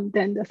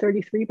than the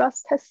 33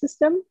 bus test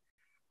system.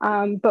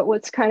 But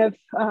what's kind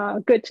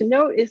of good to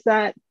note is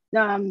that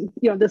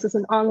this is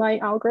an online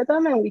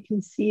algorithm, and we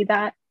can see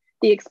that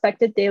the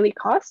expected daily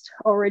cost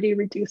already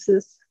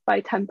reduces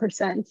by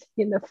 10%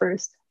 in the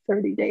first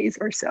 30 days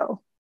or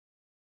so.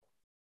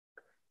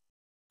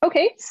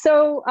 Okay,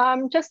 so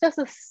just as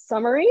a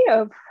summary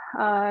of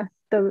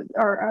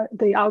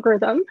the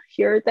algorithm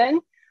here,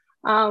 then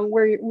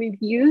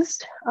we've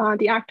used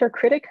the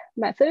actor-critic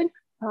method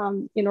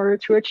in order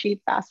to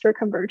achieve faster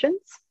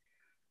convergence.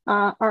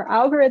 Our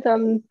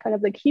algorithm, kind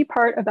of the key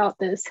part about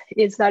this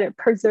is that it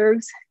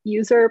preserves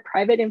user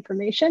private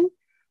information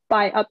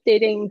by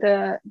updating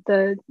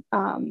the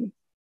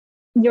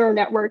neural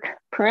network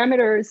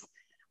parameters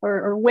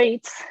or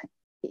weights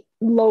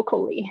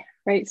locally,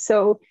 right?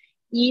 So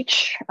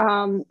each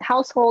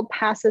household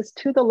passes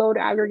to the load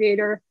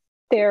aggregator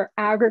their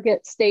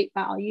aggregate state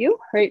value,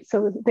 right?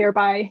 So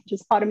thereby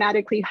just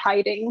automatically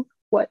hiding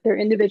what their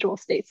individual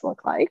states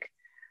look like.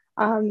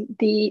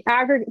 The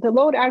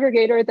load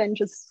aggregator then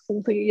just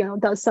simply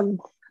does some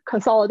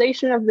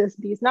consolidation of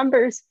these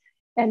numbers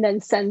and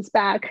then sends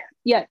back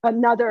yet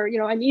another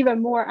an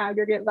even more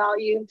aggregate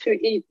value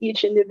to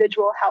each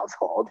individual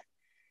household.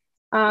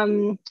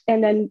 And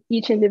then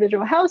each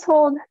individual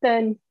household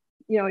then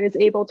is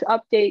able to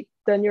update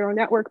the neural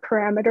network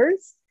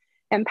parameters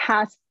and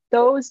pass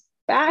those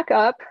back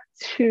up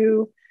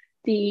to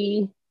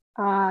the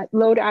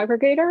load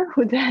aggregator,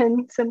 who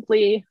then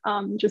simply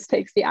just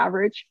takes the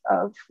average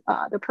of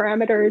the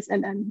parameters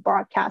and then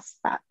broadcasts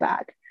that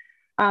back.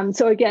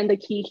 So again, the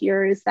key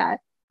here is that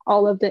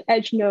all of the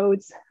edge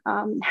nodes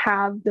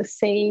have the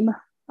same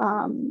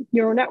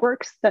neural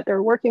networks that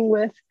they're working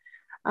with,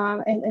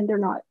 and they're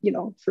not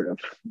sort of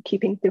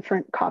keeping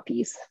different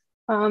copies.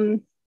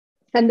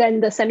 And then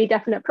the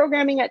semi-definite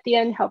programming at the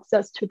end helps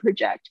us to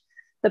project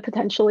the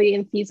potentially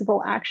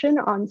infeasible action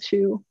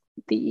onto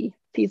the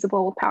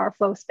feasible power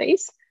flow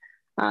space,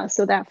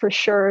 so that for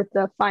sure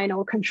the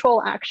final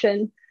control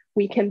action,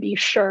 we can be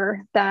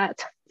sure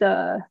that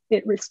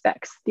it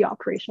respects the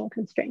operational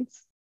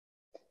constraints.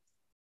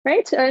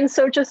 Right, and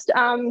so just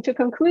to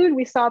conclude,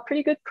 we saw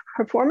pretty good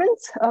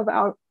performance of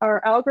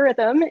our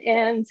algorithm,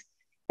 and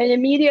an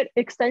immediate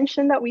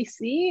extension that we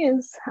see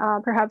is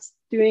perhaps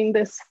doing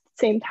this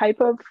same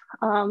type of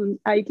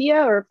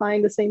idea, or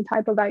applying the same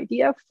type of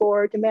idea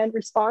for demand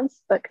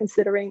response, but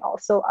considering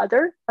also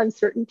other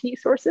uncertainty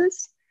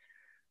sources.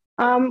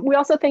 We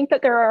also think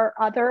that there are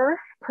other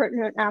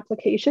pertinent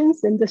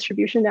applications in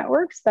distribution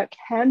networks that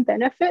can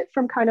benefit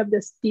from kind of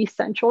this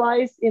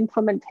decentralized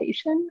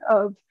implementation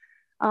of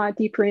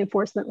deep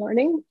reinforcement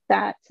learning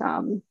that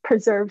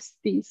preserves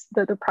the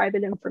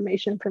private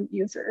information from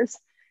users.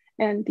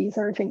 And these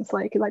are things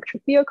like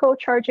electric vehicle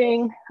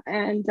charging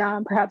and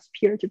perhaps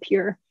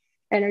peer-to-peer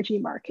energy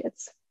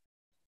markets.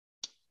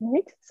 All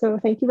right, so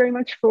thank you very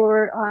much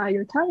for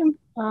your time.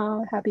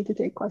 Happy to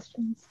take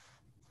questions.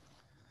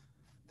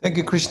 Thank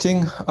you,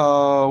 Christine.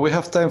 We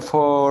have time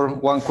for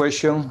one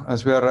question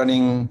as we are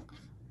running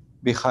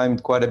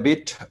behind quite a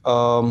bit.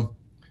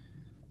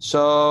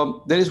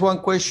 So there is one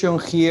question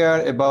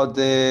here about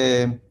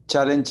the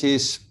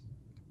challenges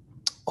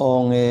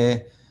on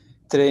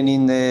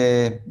training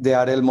the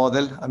RL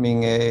model. I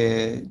mean,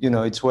 you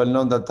know, it's well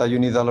known that you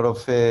need a lot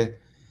of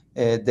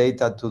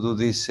data to do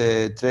this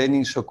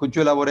training. So could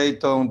you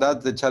elaborate on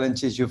that, the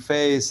challenges you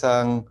face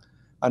and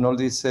all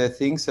these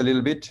things a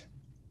little bit?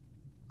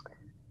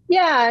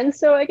 Yeah, and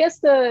so I guess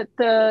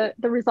the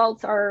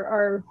results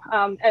are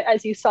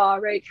as you saw,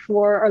 right,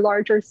 for a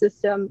larger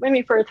system. I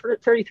mean, for a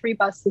 33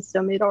 bus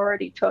system, it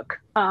already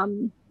took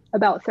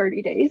about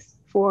 30 days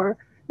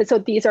so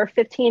these are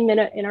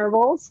 15-minute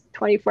intervals,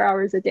 24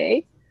 hours a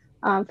day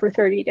for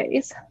 30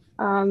 days.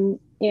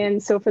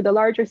 And so for the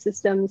larger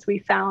systems, we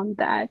found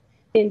that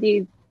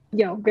indeed,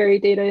 you know, very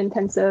data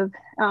intensive.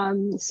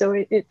 So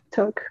it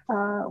took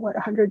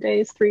 100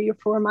 days, 3 or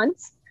 4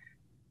 months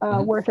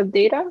worth of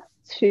data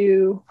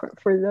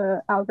for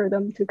the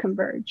algorithm to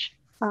converge.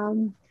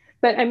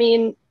 But I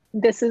mean,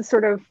 this is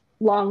sort of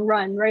long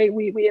run, right?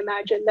 We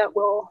imagine that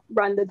we'll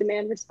run the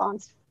demand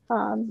response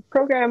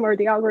program or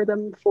the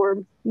algorithm for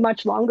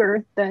much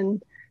longer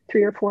than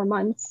 3 or 4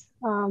 months.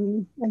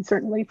 And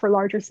certainly for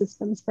larger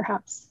systems,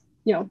 perhaps,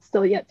 you know,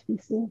 still yet to be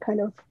seen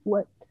kind of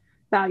what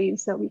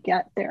values that we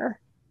get there.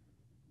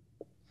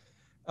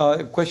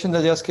 A question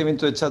that just came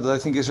into the chat that I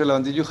think is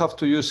relevant. Did you have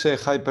to use a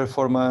high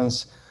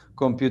performance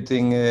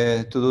computing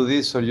to do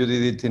this, or you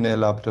did it in a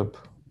laptop?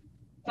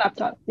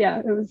 Laptop, yeah,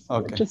 it was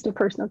just a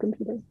personal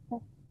computer. Yeah.